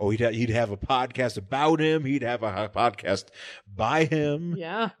podcast. Oh, he'd have a podcast about him. He'd have a podcast by him.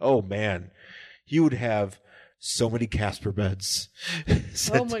 Yeah. Oh man, he would have so many Casper beds.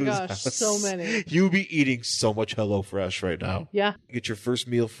 Oh my gosh, so many. You would be eating so much HelloFresh right now. Yeah. Get your first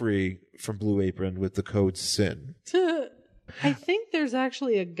meal free from Blue Apron with the code SIN. I think there's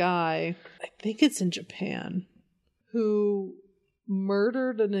actually a guy, I think it's in Japan, who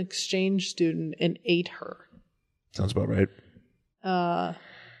murdered an exchange student and ate her. Sounds about right.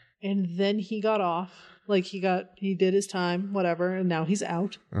 And then he got off. Like he did his time, whatever, and now he's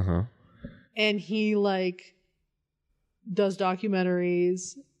out. Uh-huh. And he like does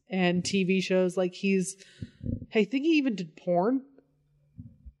documentaries and TV shows. Like I think he even did porn.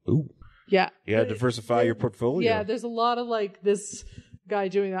 Ooh. Yeah. Yeah, diversify your portfolio. Yeah, there's a lot of like this guy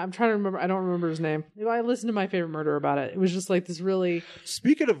doing that. I'm trying to remember. I don't remember his name. I listened to My Favorite Murder about it. It was just like this really.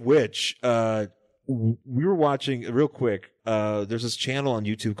 Speaking of which, we were watching real quick. There's this channel on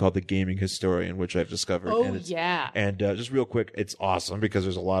YouTube called The Gaming Historian, which I've discovered. Oh, and yeah. And just real quick, it's awesome because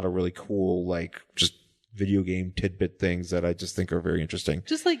there's a lot of really cool, like just video game tidbit things that I just think are very interesting.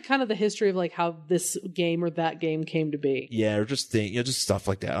 Just like kind of the history of like how this game or that game came to be. Yeah, or just just stuff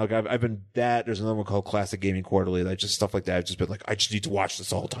like that. Like I've been that. There's another one called Classic Gaming Quarterly. That just stuff like that. I've just been like, I just need to watch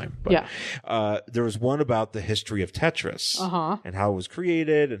this all the time. But, yeah. There was one about the history of Tetris and how it was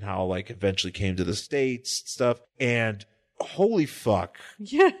created and how like eventually came to the States stuff. And holy fuck,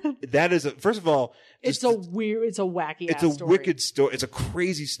 Yeah. that is first of all. It's a wacky It's ass a story. wicked story. It's a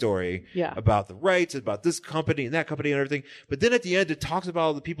crazy story about the rights, about this company and that company and everything. But then at the end, it talks about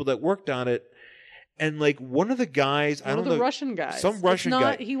all the people that worked on it. And like one of the guys, One of the Russian guys. Some Russian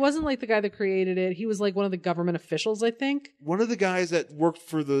guy. He wasn't like the guy that created it. He was like one of the government officials, I think. One of the guys that worked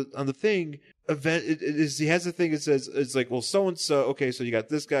on the thing he has a thing that says, it's like, well, so-and-so, okay, so you got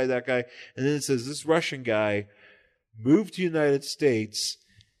this guy, that guy. And then it says this Russian guy moved to the United States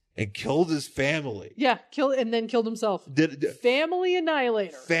and killed his family. Yeah, killed himself. Family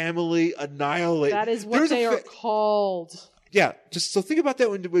Annihilator. Family Annihilator. That is what they are called. Yeah, just so think about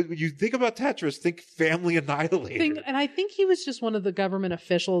that when you think about Tetris, think Family Annihilator. And I think he was just one of the government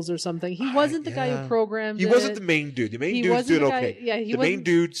officials or something. He wasn't the guy who programmed He wasn't the main dude. The main dude's doing okay. Yeah, the main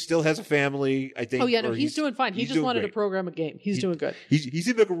dude still has a family, I think. Oh, yeah, no, he's doing fine. He just wanted to program a game. He's doing good. He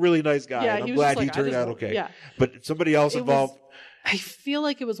seemed like a really nice guy. Yeah, and I'm he was glad just he like, turned out okay. Yeah. But somebody else involved. I feel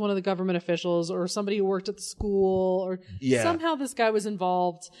like it was one of the government officials or somebody who worked at the school or somehow this guy was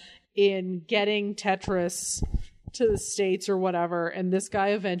involved in getting Tetris to the States or whatever. And this guy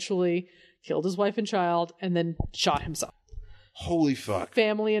eventually killed his wife and child and then shot himself. Holy fuck.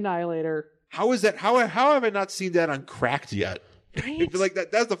 Family Annihilator. How is that? How have I not seen that on Cracked yet? Right? I feel like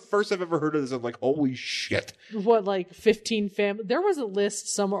that's the first I've ever heard of this. I'm like, holy shit. What, like 15 family? There was a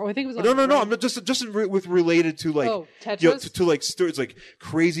list somewhere. I think it was on No. I'm not just with related to like Tetris? to like stories like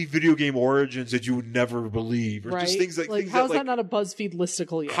crazy video game origins that you would never believe, or right? just things like how is that that not a BuzzFeed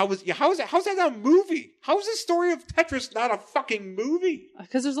listicle yet? How's that not a movie? How is the story of Tetris not a fucking movie?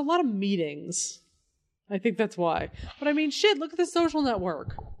 Because there's a lot of meetings. I think that's why. But I mean, shit. Look at the Social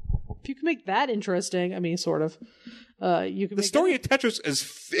Network. If you can make that interesting, I mean, sort of. You can. The story of Tetris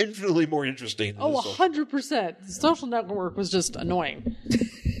is infinitely more interesting. Than 100%. The Social Network was just annoying.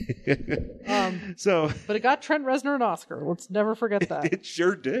 But it got Trent Reznor an Oscar. Let's never forget that. It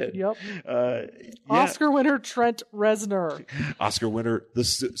sure did. Yep. Oscar winner Trent Reznor. Oscar winner the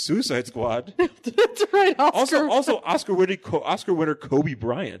Suicide Squad. That's right. Also Oscar winner Kobe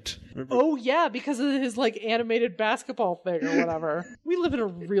Bryant. Remember? Oh yeah, because of his like animated basketball thing or whatever. We live in a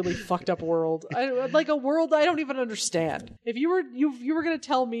really fucked up world. Like a world I don't even understand. If you were gonna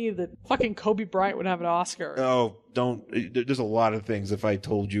tell me that fucking Kobe Bryant would have an Oscar. Oh, don't. There's a lot of things. If I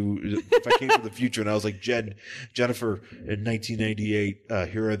told you, if I came from the future and I was like, Jennifer, in 1998,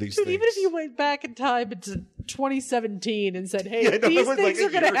 here are these things. Even if you went back in time 2017 and said, hey, Yeah, I know, these it was things like a are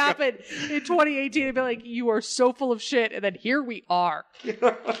going year to ago. happen in 2018, and be like, you are so full of shit. And then here we are.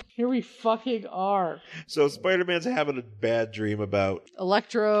 Here we fucking are. So Spider-Man's having a bad dream about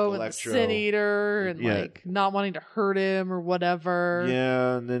Electro and the Electro. Sin Eater and Yeah. like not wanting to hurt him or whatever.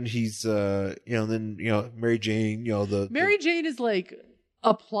 yeah, and then he's Mary Jane, Mary Jane is like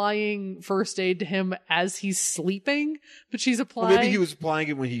applying first aid to him as he's sleeping, but she's Well, applying. maybe he was applying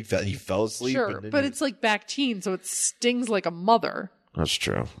it when he fell asleep. sure, and then but he- it's like back teen, so it stings like a mother. that's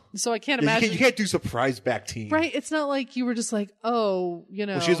true. So I can't Yeah, imagine. you can't do surprise back team. Right? It's not like you were just like, oh,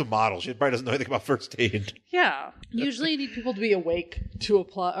 Well, she's a model. She probably doesn't know anything about first aid. yeah. Usually you need people to be awake to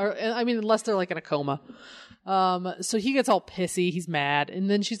apply, or I mean, unless they're like in a coma. So he gets all pissy. He's mad, and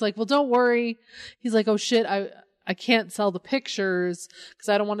then she's like, "Well, don't worry." He's like, "Oh shit, I can't sell the pictures because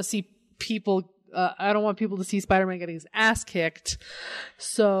I don't want to see people. I don't want people to see Spider-Man getting his ass kicked."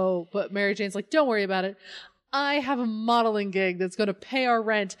 So, but Mary Jane's like, "Don't worry about it. I have a modeling gig that's going to pay our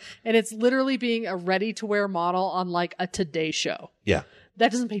rent, and it's literally being a ready-to-wear model on like a Today Show. Yeah. That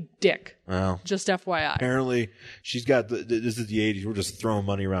doesn't pay dick. Well, Just FYI." apparently she's got this is the 80s. We're just throwing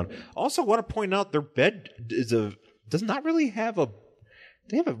money around. Also, I want to point out their bed does not really have a.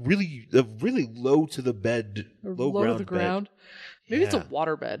 They have a really low to the bed, low to the bed. ground. Maybe it's a Yeah.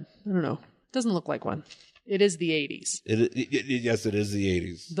 water bed. I don't know. Doesn't look like one. It is the 80s. Yes, it is the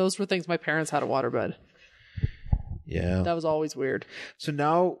 80s. Those were things my parents had a water bed. Yeah. That was always weird. So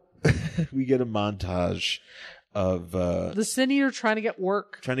now we get a montage of The Sin Eater trying to get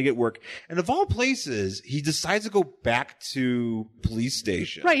work. trying to get work, and of all places, he decides to go back to police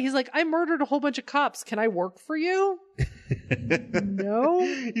station. Right. He's like, I murdered a whole bunch of cops. Can I work for you? No.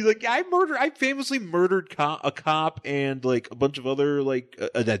 He's like, I famously murdered a cop and like a bunch of other like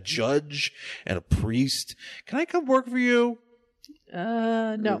a judge and a priest. Can I come work for you?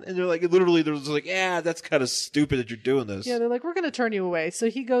 No. And they're like, literally, they're just like, yeah, that's kind of stupid that you're doing this. Yeah, they're like, we're going to turn you away. So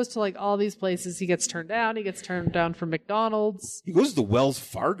he goes to like all these places. He gets turned down. He gets turned down from McDonald's. He goes to Wells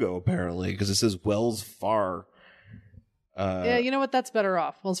Fargo apparently because it says Wells Far. Yeah, you know what? That's better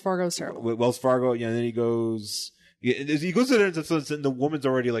off. Wells Fargo's terrible. Wells Fargo. Yeah, and then he goes. Yeah, he goes in there and the woman's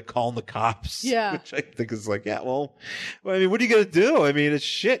already like calling the cops. Yeah. Which I think is like, yeah, well, I mean, what are you gonna do? I mean, it's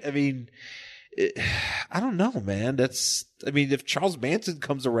shit. I mean, I don't know, man. If Charles Manson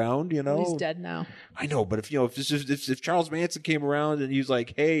comes around, He's dead now. I know, but if Charles Manson came around and he's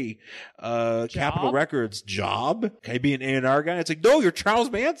like, hey, Capitol Records job, can I be an A&R guy? It's like, no, you're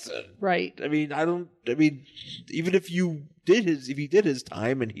Charles Manson. Right. I mean, even if he did his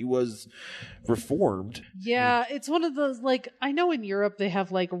time and he was reformed. Yeah, it's one of those, like, I know in Europe they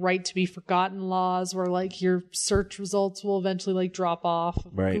have like right to be forgotten laws where like your search results will eventually like drop off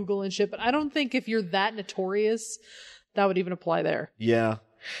of Right. Google and shit, but I don't think if you're that notorious that would even apply there. Yeah.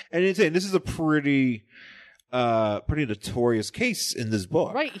 And this is a pretty notorious case in this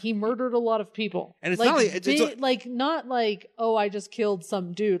book. Right, he murdered a lot of people. And it's like, not like- it's not like, oh, I just killed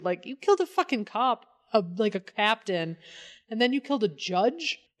some dude. Like, you killed a fucking cop, like a captain, and then you killed a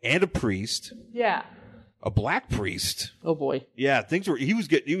judge? And a priest, Yeah. a black priest. Oh boy. Yeah, and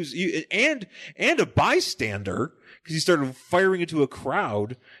a bystander because he started firing into a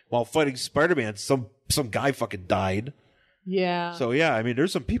crowd while fighting Spider-Man. Some guy fucking died. Yeah. So yeah, I mean,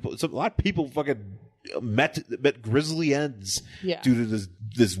 there's a lot of people fucking met grisly ends Yeah. due to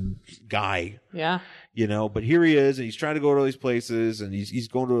this guy. Yeah. But here he is, and he's trying to go to all these places, and he's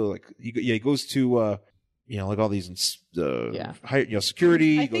going to like he goes to like all these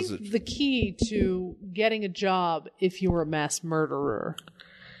security. I He goes think to, the key to getting a job if you're a mass murderer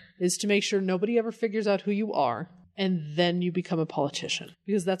is to make sure nobody ever figures out who you are, and then you become a politician.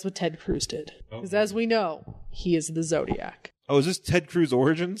 Because that's what Ted Cruz did. Because as we know, he is the Zodiac. oh, is this Ted Cruz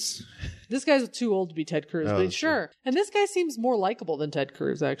origins? This guy's too old to be Ted Cruz, but that's sure. And this guy seems more likable than Ted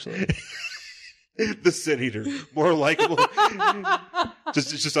Cruz, actually. The Sin Eater, more likable.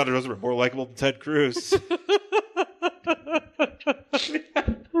 just on a resume, more likable than Ted Cruz.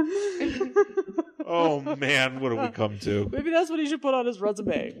 Oh man, what have we come to? Maybe that's what he should put on his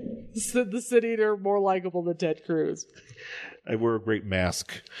resume. The Sin Eater, more likable than Ted Cruz. I wear a great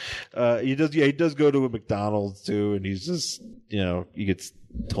mask. He does go to a McDonald's too, and he's just he gets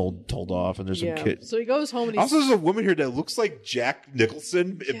told off, and there's some kids. So he goes home and he's... Also, there's a woman here that looks like Jack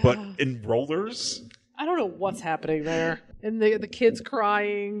Nicholson, but in rollers. I don't know what's happening there. And the kid's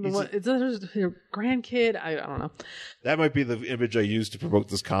crying. Is that your grandkid? I don't know. That might be the image I used to promote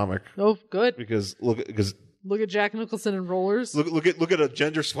this comic. Oh, good. Because Look at Jack Nicholson in rollers. look at a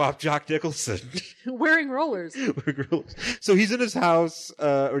gender swap Jack Nicholson. Wearing rollers. So he's in his house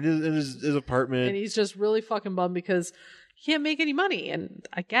or in his apartment. And he's just really fucking bummed because he can't make any money. And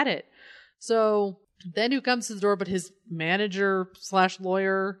I get it. So Then who comes to the door but his manager /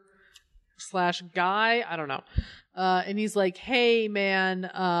 lawyer / guy? I don't know. And he's like, hey, man,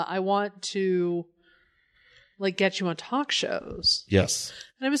 I want to like get you on talk shows. Yes.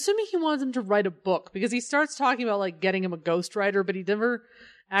 And I'm assuming he wants him to write a book because he starts talking about like getting him a ghostwriter, but he never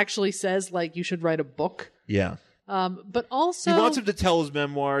actually says like you should write a book. Yeah. But also he wants him to tell his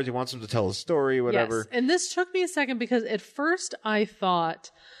memoirs. He wants him to tell his story, whatever. Yes. And this took me a second because at first I thought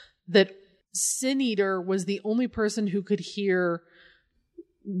that Sin Eater was the only person who could hear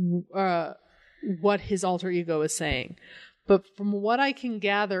what his alter ego is saying. But from what I can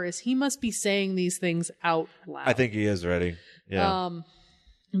gather is he must be saying these things out loud. I think he is ready. Yeah.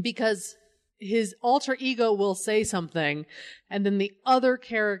 Because his alter ego will say something, and then the other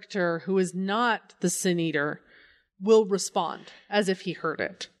character who is not the Sin Eater will respond as if he heard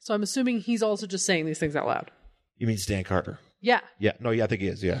it. So I'm assuming he's also just saying these things out loud. You mean Stan Carter? Yeah. Yeah. No, yeah, I think he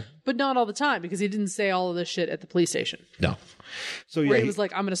is, yeah. But not all the time, because he didn't say all of this shit at the police station. No. So, Where yeah. he was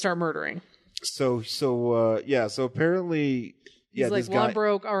like, I'm going to start murdering. So apparently... He's like, well, I'm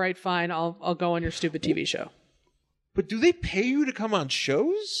broke. All right, fine. I'll go on your stupid TV show. But do they pay you to come on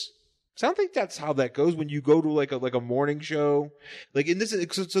shows? Because I don't think that's how that goes when you go to like a morning show. Like in this,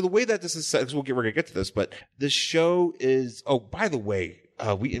 so the way that this is set, we're gonna get to this, but this show is. Oh, by the way,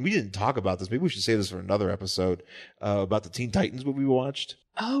 we didn't talk about this. Maybe we should save this for another episode about the Teen Titans movie we watched.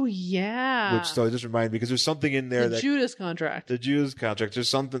 Oh yeah. Which so it just reminded me because there's something in there the Judas contract. The Judas contract. There's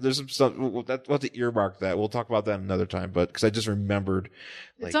some stuff. We'll have to earmark that. We'll talk about that another time. But because I just remembered,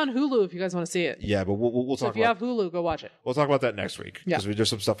 it's on Hulu if you guys want to see it. Yeah, but we'll talk. So if you have Hulu, go watch it. We'll talk about that next week. Because there's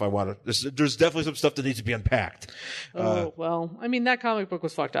some stuff I want to. There's definitely some stuff that needs to be unpacked. Well, I mean that comic book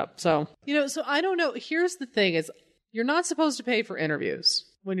was fucked up. So so I don't know. Here's the thing: is you're not supposed to pay for interviews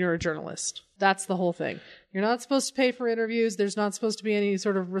when you're a journalist. That's the whole thing. You're not supposed to pay for interviews. There's not supposed to be any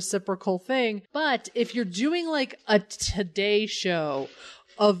sort of reciprocal thing. But if you're doing like a Today show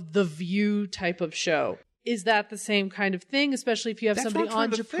of The View type of show, is that the same kind of thing? Especially if you have somebody on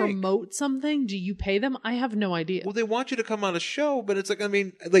to promote something? Do you pay them? I have no idea. Well, they want you to come on a show, but it's like, I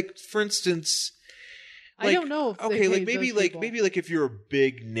mean, like, for instance... Like, I don't know if okay, like maybe like if you're a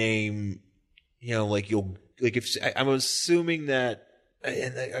big name, like you'll... Like if... I'm assuming that...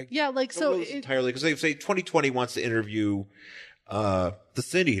 entirely because say 2020 wants to interview the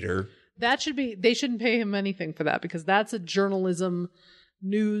Sin Eater. That should be they shouldn't pay him anything for that because that's a journalism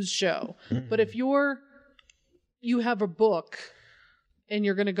news show. Mm-hmm. But if you have a book and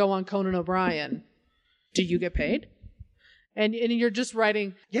you're going to go on Conan O'Brien, do you get paid? And you're just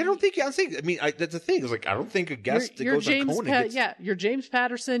writing. Yeah, I don't think. I'm saying. I mean, that's the thing. It's like I don't think a guest that goes on Conan. You're James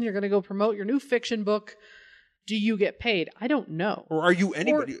Patterson. You're going to go promote your new fiction book. Do you get paid? I don't know. Or are you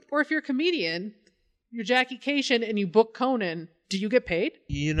anybody? Or if you're a comedian, you're Jackie Cation and you book Conan, do you get paid?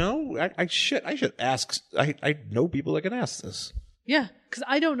 I should ask. I know people that can ask this. Yeah, because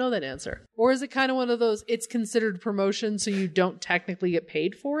I don't know that answer. Or is it kind of one of those, it's considered promotion so you don't technically get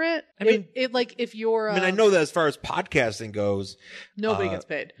paid for it? I mean, if you're... I know that as far as podcasting goes... Nobody gets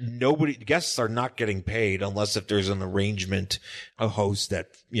paid. Guests are not getting paid unless if there's an arrangement, a host that,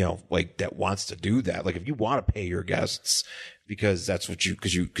 that wants to do that. Like if you want to pay your guests... Because that's what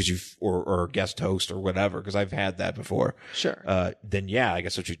or a guest host or whatever, because I've had that before. Sure. Then yeah, I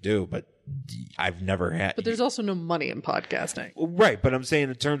guess what you do, but I've never had. But there's also no money in podcasting. Right, but I'm saying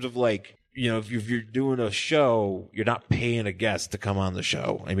in terms of like, if you're doing a show, you're not paying a guest to come on the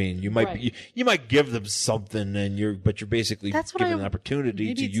show. I mean, you might you might give them something, but you're basically giving an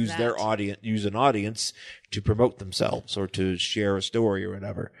opportunity to use use an audience to promote themselves or to share a story or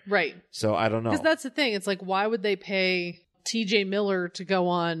whatever. Right. So I don't know. Because that's the thing. It's like, why would they pay TJ Miller to go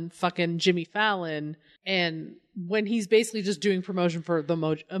on fucking Jimmy Fallon and when he's basically just doing promotion for the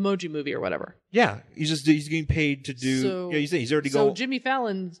Emoji Movie or whatever? Yeah, he's getting paid to do. He's already going. So Jimmy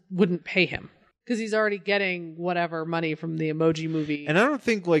Fallon wouldn't pay him because he's already getting whatever money from the Emoji Movie. And I don't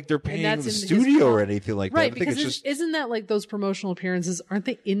think like they're paying the studio or anything like that. Right, I think because isn't that like those promotional appearances? Aren't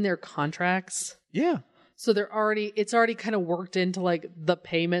they in their contracts? Yeah. So it's already kind of worked into like the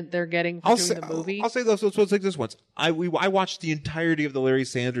payment they're getting for doing the movie. I'll say those. So it's like this once. I watched the entirety of the Larry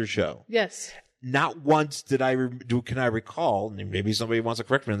Sanders Show. Yes. Not once did can I recall, and maybe somebody wants to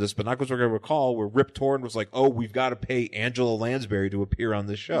correct me on this, but not because we're going to recall where Rip Torn was like, oh, we've got to pay Angela Lansbury to appear on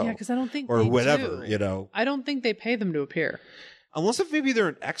this show. Yeah, because I don't think or they whatever, do. I don't think they pay them to appear. Unless if maybe they're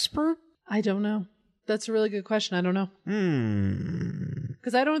an expert. I don't know. That's a really good question. I don't know.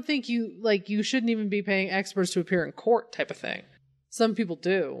 Because I don't think you shouldn't even be paying experts to appear in court type of thing. Some people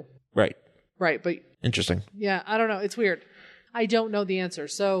do. Right. Right, but... Interesting. Yeah, I don't know. It's weird. I don't know the answer.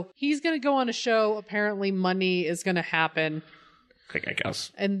 So he's going to go on a show. Apparently money is going to happen. I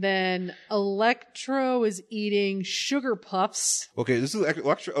guess. And then Electro is eating sugar puffs. Okay, this is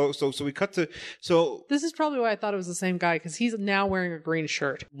Electro. Oh, so we cut to This is probably why I thought it was the same guy, because he's now wearing a green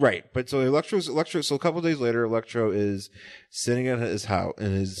shirt. right. But so Electro. So a couple of days later, Electro is sitting at his house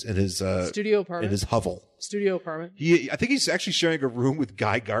in his Studio apartment. in his hovel. Studio apartment. I think he's actually sharing a room with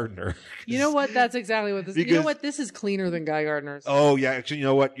Guy Gardner. You know what? That's exactly what this is. You know what? This is cleaner than Guy Gardner's. Oh yeah, actually, you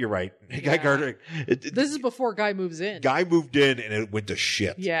know what? You're right. Guy Gardner. This is before Guy moves in. Guy moved in and it went to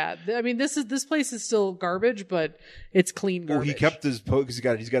shit. Yeah, I mean, this place is still garbage, but it's clean garbage. Well, he kept his because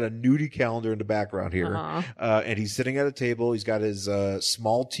he's got a nudie calendar in the background here, and he's sitting at a table. He's got his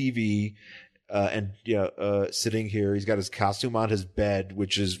small TV. Sitting here, he's got his costume on his bed,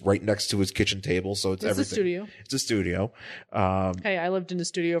 which is right next to his kitchen table. So it's everything. A studio. It's a studio. Hey, I lived in a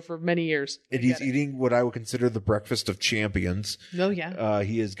studio for many years. And he's eating what I would consider the breakfast of champions. Oh yeah.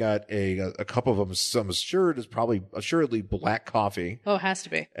 He has got a cup of them. Some assured is probably assuredly black coffee. Oh, it has to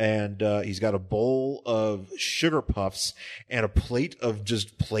be. And he's got a bowl of sugar puffs and a plate of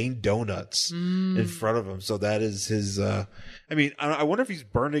just plain donuts in front of him. So that is his. I wonder if he's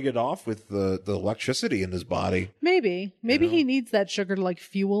burning it off with the electricity in his body. Maybe he needs that sugar to like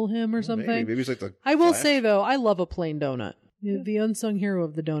fuel him or something. Maybe it's like the. I will say though, I love a plain donut. The unsung hero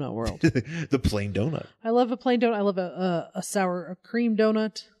of the donut world. The plain donut. I love a plain donut. I love a sour cream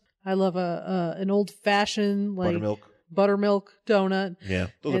donut. I love an old fashioned like buttermilk donut. Yeah,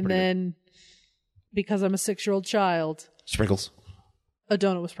 those and then because I'm a 6-year-old child, sprinkles. A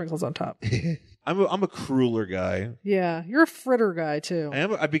donut with sprinkles on top. I'm a cruller guy. Yeah, you're a fritter guy too.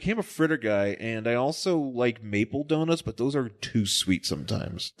 I became a fritter guy, and I also like maple donuts, but those are too sweet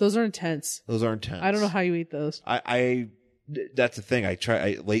sometimes. Those are intense. I don't know how you eat those. That's the thing.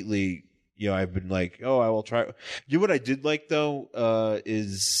 Lately, I've been like, I will try. You know what I did like though,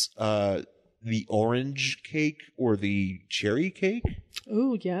 is the orange cake or the cherry cake.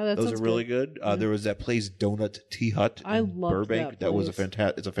 Oh yeah, those are really good. There was that place, Donut Tea Hut in Burbank. That was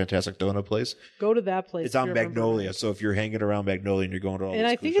it's a fantastic donut place. Go to that place. It's on Magnolia, so if you're hanging around Magnolia and you're going to all, and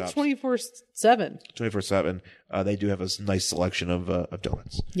those I think shops, it's 24/7. 24/7. They do have a nice selection of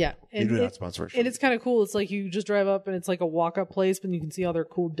donuts. Yeah, and they do not sponsor it. And it's kind of cool. It's like you just drive up and it's like a walk-up place, but you can see all their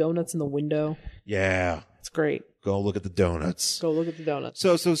cool donuts in the window. Yeah, it's great. Go look at the donuts. So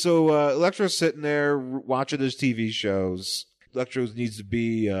Electro's sitting there watching his TV shows. Electro needs to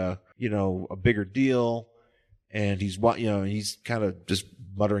be, a bigger deal, and he's kind of just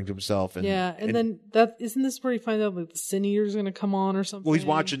muttering to himself. And then isn't this where he finds out like the Sin Eater's going to come on or something? Well, he's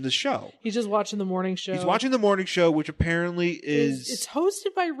watching the show. He's just watching the morning show. He's watching the morning show, which apparently is it's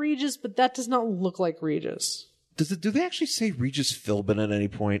hosted by Regis, but that does not look like Regis. Do they actually say Regis Philbin at any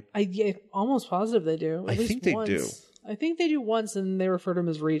point? I'm almost positive they do. I think they do. I think they do once, and they refer to him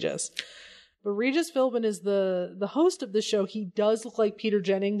as Regis. But Regis Philbin is the host of the show. He does look like Peter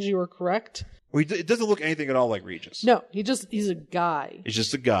Jennings. You are correct. Well, it doesn't look anything at all like Regis. No, he's a guy. It's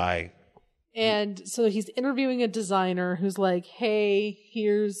just a guy. And so he's interviewing a designer who's like, hey,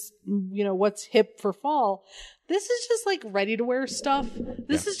 here's, what's hip for fall. This is just like ready to wear stuff.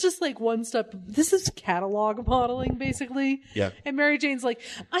 This is just like one step. This is catalog modeling, basically. Yeah. And Mary Jane's like,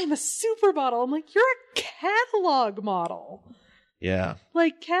 I'm a supermodel. I'm like, you're a catalog model. Yeah.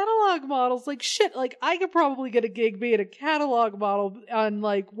 Like catalog models, like shit. Like I could probably get a gig being a catalog model on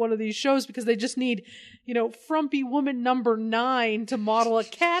like one of these shows because they just need, frumpy woman number 9 to model a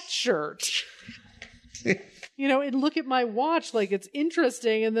cat shirt. And look at my watch, like it's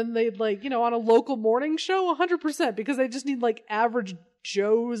interesting. And then they'd like, on a local morning show, 100%, because they just need like average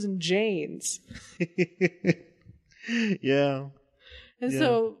Joes and Janes. Yeah. And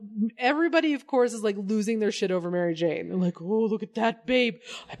so everybody, of course, is like losing their shit over Mary Jane. They're like, oh, look at that babe.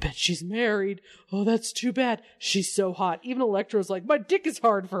 I bet she's married. Oh, that's too bad. She's so hot. Even Electro's like, my dick is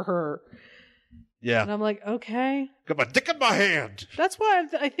hard for her. Yeah. And I'm like, okay. Got my dick in my hand. That's why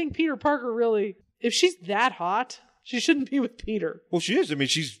I think Peter Parker really, if she's that hot, she shouldn't be with Peter. Well, she is. I mean,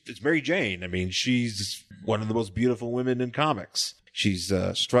 it's Mary Jane. I mean, she's one of the most beautiful women in comics. She's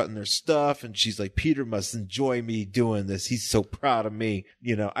strutting her stuff, and she's like, Peter must enjoy me doing this. He's so proud of me.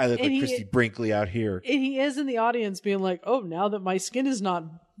 I look like Christy Brinkley out here. And he is in the audience being like, oh, now that my skin is not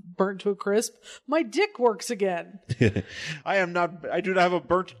burnt to a crisp, my dick works again. I do not have a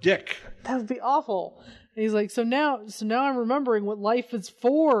burnt dick. That would be awful. And he's like, so now I'm remembering what life is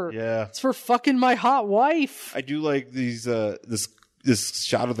for. Yeah. It's for fucking my hot wife. I do like these, this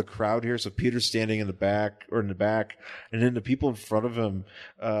shot of the crowd here. So Peter's standing in the back, and then the people in front of him.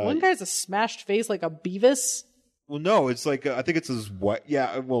 One guy's a smashed face like a Beavis. Well, no, it's like I think it's his what?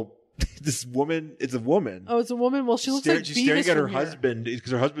 Yeah, well, this woman, it's a woman. Oh, it's a woman. Well, she looks like she's staring Beavis at her from here. husband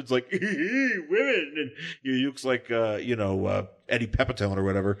because her husband's like, women, and he looks like Eddie Pepitone or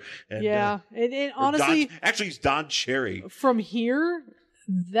whatever. And, Yeah, and honestly, actually, he's Don Cherry. from here,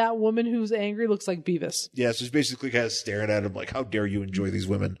 that woman who's angry looks like Beavis. Yeah, so she's basically kind of staring at him like, "How dare you enjoy these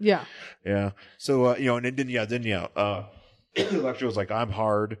women?" Yeah. Yeah. So and then Electra was like, "I'm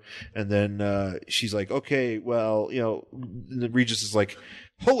hard," and then she's like, "Okay, well, and then Regis is like,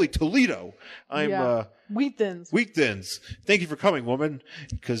 "Holy Toledo, I'm Wheat Thins. Wheat Thins. Thank you for coming, woman."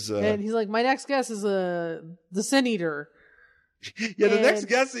 Because And he's like, my next guest is the Sin Eater. yeah, the next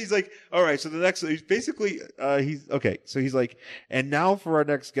guest, he's like, all right, so the next, he's basically, he's, okay, so he's like, and now for our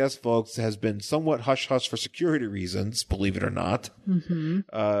next guest, folks, has been somewhat hush-hush for security reasons, believe it or not.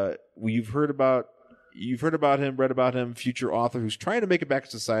 Mm-hmm. You've heard about him, read about him, future author who's trying to make it back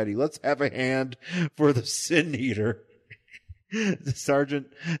to society. Let's have a hand for the Sin Eater. Sergeant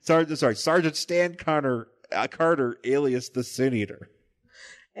Stan Carter, alias the Sin Eater.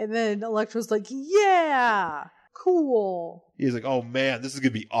 And then Electra's like, yeah, cool. He's like, oh man, this is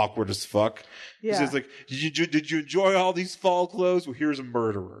gonna be awkward as fuck. Yeah. He's like, did you enjoy all these fall clothes? Well, here's a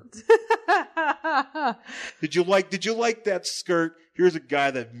murderer. Did you like that skirt? Here's a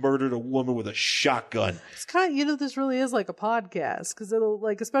guy that murdered a woman with a shotgun. It's kind of, this really is like a podcast, because it'll,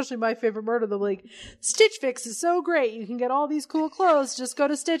 like, especially My Favorite Murder, they'll be like, Stitch Fix is so great. You can get all these cool clothes. Just go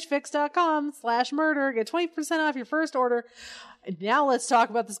to stitchfix.com/murder. Get 20% off your first order. And now let's talk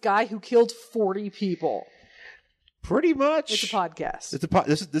about this guy who killed 40 people. Pretty much. It's a podcast.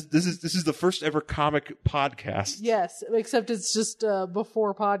 This is the first ever comic podcast. Yes, except it's just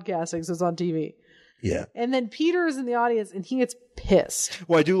before podcasting, so it's on TV. Yeah. And then Peter is in the audience, and he gets pissed.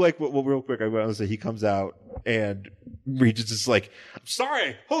 Well, I do like what real quick, I want to say, he comes out, and Regis is like, I'm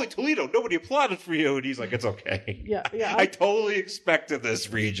sorry, holy Toledo, nobody applauded for you. And he's like, it's okay. Yeah. I totally expected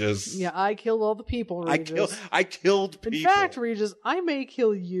this, Regis. Yeah, I killed all the people, Regis. I killed people. In fact, Regis, I may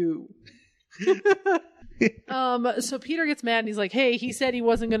kill you. So Peter gets mad and he's like, hey, he said he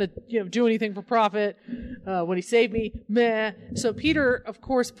wasn't going to do anything for profit when he saved me. Meh. So Peter, of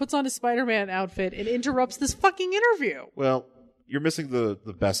course, puts on his Spider-Man outfit and interrupts this fucking interview. Well, you're missing the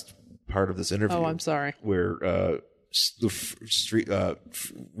best part of this interview. Oh, I'm sorry. Where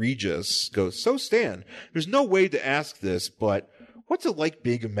Regis goes, so Stan, there's no way to ask this, but what's it like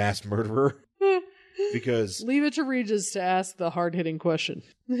being a mass murderer? Because leave it to Regis to ask the hard-hitting question.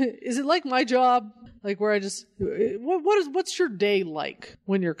 Is it like my job? Like where I just what's your day like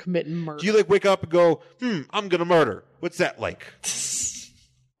when you're committing murder? Do you like wake up and go, I'm gonna murder? What's that like?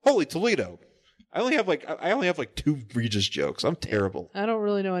 Holy Toledo. I only have like 2 Regis jokes. I'm terrible. I don't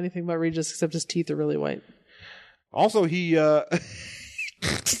really know anything about Regis except his teeth are really white. Also, he oh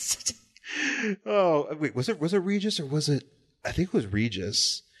wait, was it Regis or was it, I think it was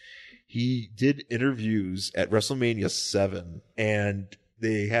Regis. He did interviews at WrestleMania 7, and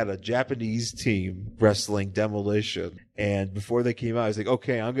they had a Japanese team wrestling Demolition. And before they came out, he's like,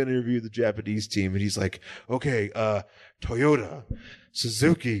 okay, I'm going to interview the Japanese team. And he's like, okay, Toyota,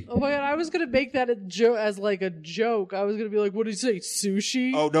 Suzuki. Oh my God, I was going to make that as like a joke. I was going to be like, what did he say,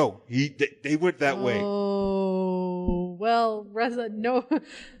 sushi? Oh, no, they went that way. Oh, well, no,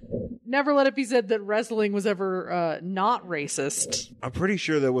 never let it be said that wrestling was ever not racist. I'm pretty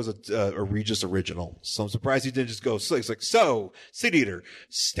sure there was a Regis original, so I'm surprised he didn't just go, it's like, so, Sin Eater,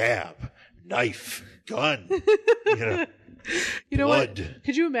 stab, knife, gun, You know blood. what?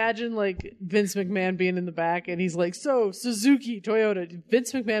 Could you imagine like Vince McMahon being in the back and he's like, so Suzuki, Toyota.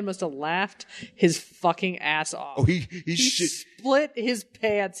 Vince McMahon must have laughed his fucking ass off. Oh, he split his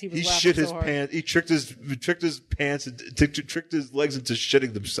pants. He shit his hard. pants. He tricked his pants and tricked his legs into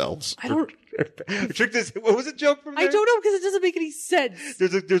shitting themselves. I don't. Tricked his. What was the joke from there? I don't know because it doesn't make any sense.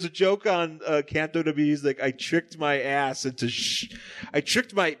 There's a joke on Camp WWE's like, I tricked my ass into I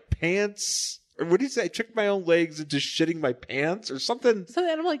tricked my pants. Or what do you say? I tricked my own legs into shitting my pants or something. So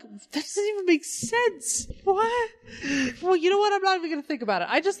and I'm like, that doesn't even make sense. What? Well, you know what? I'm not even going to think about it.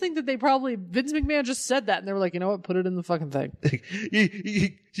 I just think that Vince McMahon just said that and they were like, you know what? Put it in the fucking thing.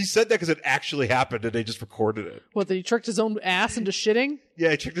 he said that because it actually happened and they just recorded it. What, that he tricked his own ass into shitting? Yeah,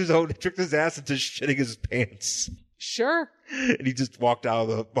 he tricked his ass into shitting his pants. Sure. And he just walked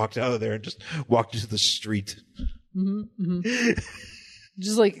out of there and just walked into the street. Mm-hmm.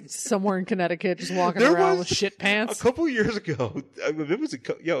 Just like somewhere in Connecticut, just walking around with shit pants. A couple years ago, it was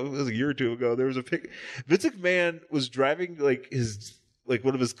a year or two ago. There was a pic. Vince McMahon was driving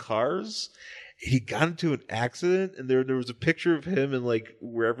one of his cars. He got into an accident, and there was a picture of him in like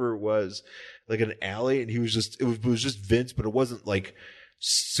wherever it was, like an alley, and it was just Vince, but it wasn't like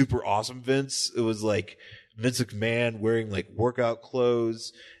super awesome Vince. It was like Vince McMahon wearing like workout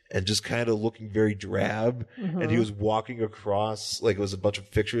clothes and just kind of looking very drab. And he was walking across, like it was a bunch of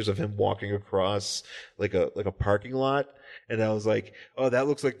pictures of him walking across like a parking lot. And I was like, oh, that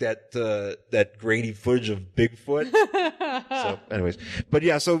looks like that grainy footage of Bigfoot. So anyways, but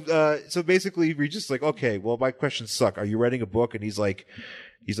yeah, so basically we're just like, okay, well, my questions suck. Are you writing a book? And he's like,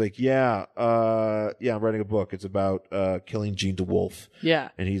 yeah, I'm writing a book. It's about killing Jean DeWolf. Yeah.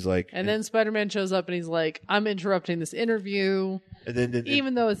 And he's like, and then Spider-Man shows up and he's like, I'm interrupting this interview. And then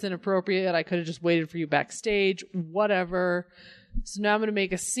even though it's inappropriate, I could have just waited for you backstage, whatever. So now I'm going to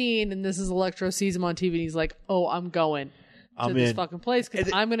make a scene, and this is Electro sees him on TV, and he's like, oh, I'm going to this fucking place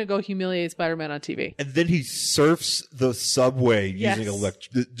because I'm going to go humiliate Spider-Man on TV. And then he surfs the subway using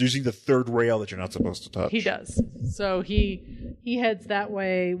using the third rail that you're not supposed to touch. He does. So he heads that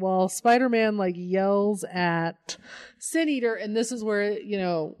way while Spider-Man like yells at Sin Eater, and this is where, you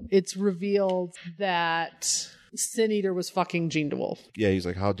know, it's revealed that Sin Eater was fucking Jean DeWolf. Yeah, he's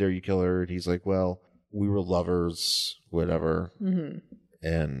like, how dare you kill her? And he's like, well, we were lovers, whatever. Mm-hmm.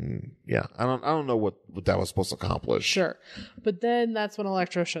 And yeah, I don't know what that was supposed to accomplish. Sure. But then that's when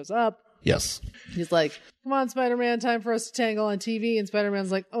Electro shows up. Yes. He's like, come on, Spider-Man, time for us to tangle on TV. And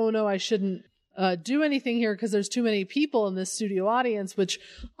Spider-Man's like, oh no, I shouldn't do anything here because there's too many people in this studio audience, which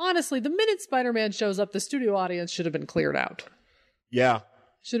honestly, the minute Spider-Man shows up, the studio audience should have been cleared out. Yeah.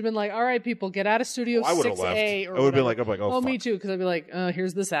 Should have been like, all right, people, get out of Studio 6A. I would have left. I would have been like, oh, me too, because I'd be like,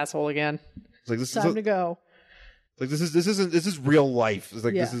 here's this asshole again. It's like, this time is to go. Like this is real life. It's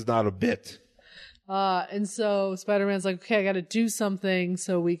like this is not a bit. And so Spider-Man's like, okay, I got to do something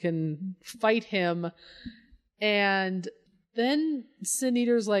so we can fight him. And then Sin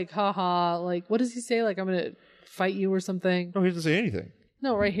Eater's like, haha, like, what does he say? Like, I'm gonna fight you or something. No, he doesn't say anything.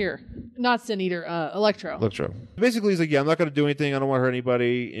 No, right here. Not Sin Eater, Electro. Basically, he's like, yeah, I'm not going to do anything. I don't want to hurt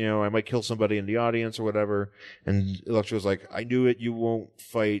anybody. You know, I might kill somebody in the audience or whatever. And Electro's like, I knew it. You won't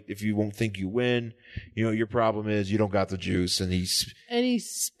fight if you won't think you win. You know, your problem is you don't got the juice. And he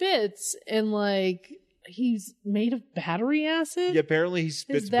spits and like, he's made of battery acid? Yeah, apparently he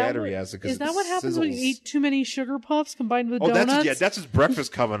spits battery acid. Is that what happens when you eat too many sugar puffs combined with donuts? That's his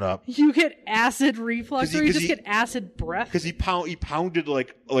breakfast coming up. You get acid reflux, or you just get acid breath? Because he pounded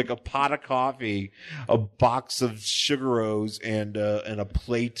like a pot of coffee, a box of Sugar-O's, and a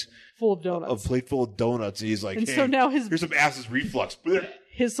plate full of donuts. A plate full of donuts, and he's like, and hey, so now here's some acid reflux.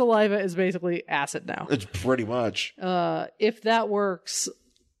 His saliva is basically acid now. It's pretty much. If that works,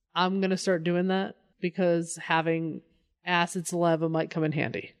 I'm gonna start doing that. Because having acid saliva might come in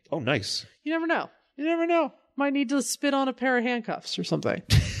handy. Oh, nice. You never know. Might need to spit on a pair of handcuffs or something.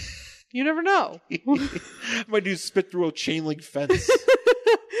 You never know. Might do spit through a chain link fence.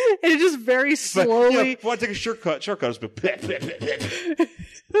 And it just very slowly. If I want to take a shortcut, just like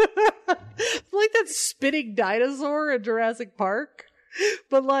that spitting dinosaur in Jurassic Park.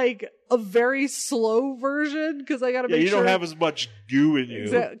 But like a very slow version because I gotta make sure you don't have as much goo in you.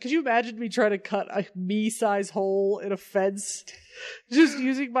 Exactly. Could you imagine me trying to cut a me-size hole in a fence, just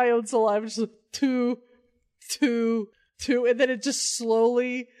using my own saliva, just two, and then it just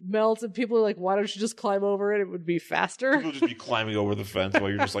slowly melts, and people are like, "Why don't you just climb over it? It would be faster." People just be climbing over the fence while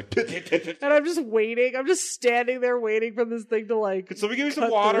you're just like, and I'm just waiting. I'm just standing there waiting for this thing to like. Can somebody give me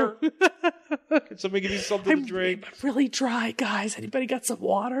some water? Can somebody give me something to drink? I'm really dry, guys. Anybody got some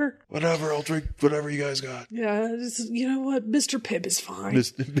water? Whatever, I'll drink whatever you guys got. Yeah, you know what? Mr. Pibb is fine.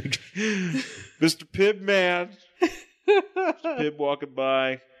 Mr. Pibb, man. Mr. Pibb walking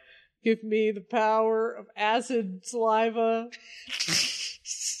by. Give me the power of acid saliva.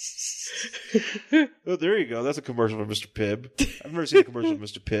 Oh, there you go. That's a commercial for Mr. Pibb. I've never seen a commercial for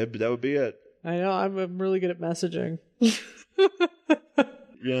Mr. Pibb, but that would be it. I know. I'm really good at messaging.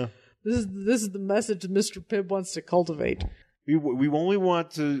 Yeah. This is the message Mr. Pibb wants to cultivate. We only want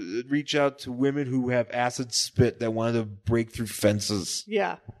to reach out to women who have acid spit that want to break through fences.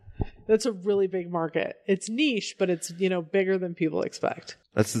 Yeah. That's a really big market. It's niche, but it's, bigger than people expect.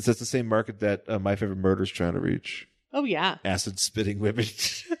 That's the same market that My Favorite Murder is trying to reach. Oh, yeah. Acid spitting women.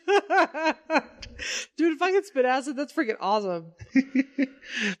 Dude, if I could spit acid, that's freaking awesome.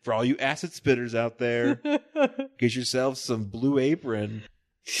 For all you acid spitters out there, get yourself some Blue Apron.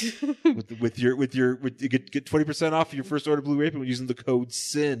 Get 20% off your first order Blue Apron using the code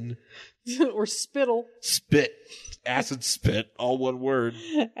SIN. Or spittle. Spit. Acid spit, all one word.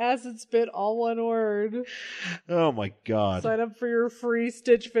 Acid spit, all one word. Oh my God. Sign up for your free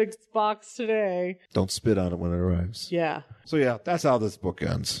Stitch Fix box today. Don't spit on it when it arrives. Yeah. So yeah, that's how this book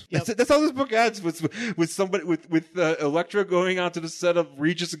ends. Yep. That's how this book ends with somebody with Elektra going onto the set of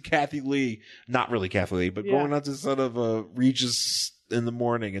Regis and Kathy Lee. Not really Kathy Lee, but going onto the set of Regis in the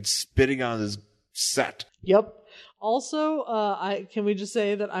morning and spitting on his set. Yep. Also, can we just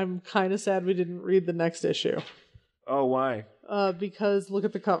say that I'm kind of sad we didn't read the next issue? Oh, why? Because look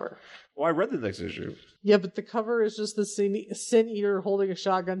at the cover. Well, I read the next issue. Yeah, but the cover is just the Sin Eater holding a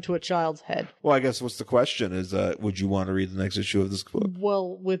shotgun to a child's head. Well, I guess what's the question is, would you want to read the next issue of this book?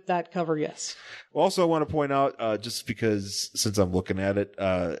 Well, with that cover, yes. Also, I want to point out, just because since I'm looking at it,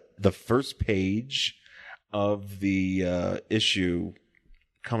 the first page of the issue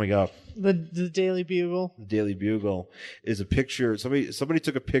coming up, the Daily Bugle. The Daily Bugle is a picture. Somebody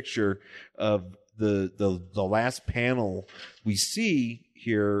took a picture of the last panel we see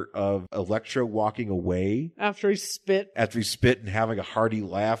here of Electro walking away after he spit and having a hearty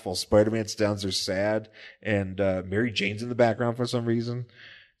laugh while Spider-Man stands there sad, and Mary Jane's in the background for some reason.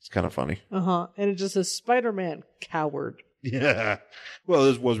 It's kind of funny. And it just says Spider-Man coward. Yeah. Well,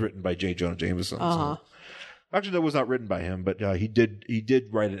 this was written by J. Jonah Jameson. So. Actually, that was not written by him, but he did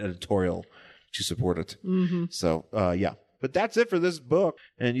write an editorial to support it. Mm-hmm. So, yeah. But that's it for this book.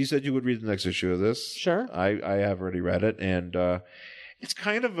 And you said you would read the next issue of this. Sure. I have already read it, and it's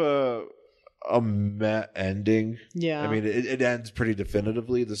kind of a meh ending. Yeah. I mean, it ends pretty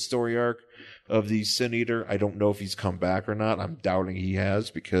definitively, the story arc of the Sin Eater. I don't know if he's come back or not. I'm doubting he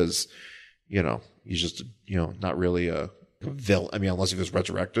has because, he's just, not really a villain. I mean, unless he was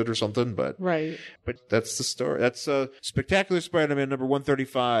resurrected or something, but right. But that's the story. That's Spectacular Spider-Man number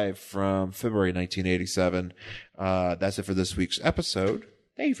 135 from February 1987. That's it for this week's episode.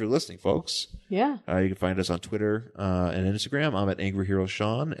 Thank you for listening, folks. Yeah. You can find us on Twitter and Instagram. I'm at Angry Hero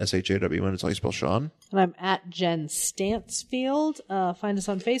Sean, SHAWN. It's how you spell Sean. And I'm at Jen Stansfield. Find us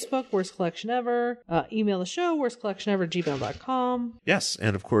on Facebook, Worst Collection Ever. Email the show, worstcollectionever@gmail.com. Yes,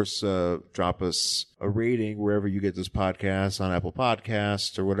 and of course, drop us a rating wherever you get this podcast, on Apple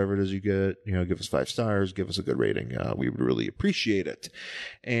Podcasts or whatever it is you get. Give us 5 stars, give us a good rating. We would really appreciate it.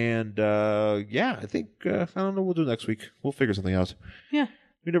 And I think I don't know what we'll do next week. We'll figure something out. Yeah.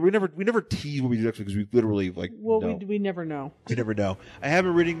 We never tease what we do next week because we literally know. We never know. We never know. I have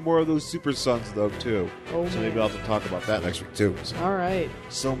been reading more of those Super Sons though too. Oh, so maybe I'll have to talk about that next week too. So. All right.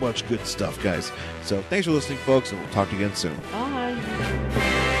 So much good stuff, guys. So thanks for listening, folks, and we'll talk to you again soon.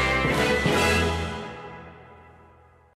 Bye.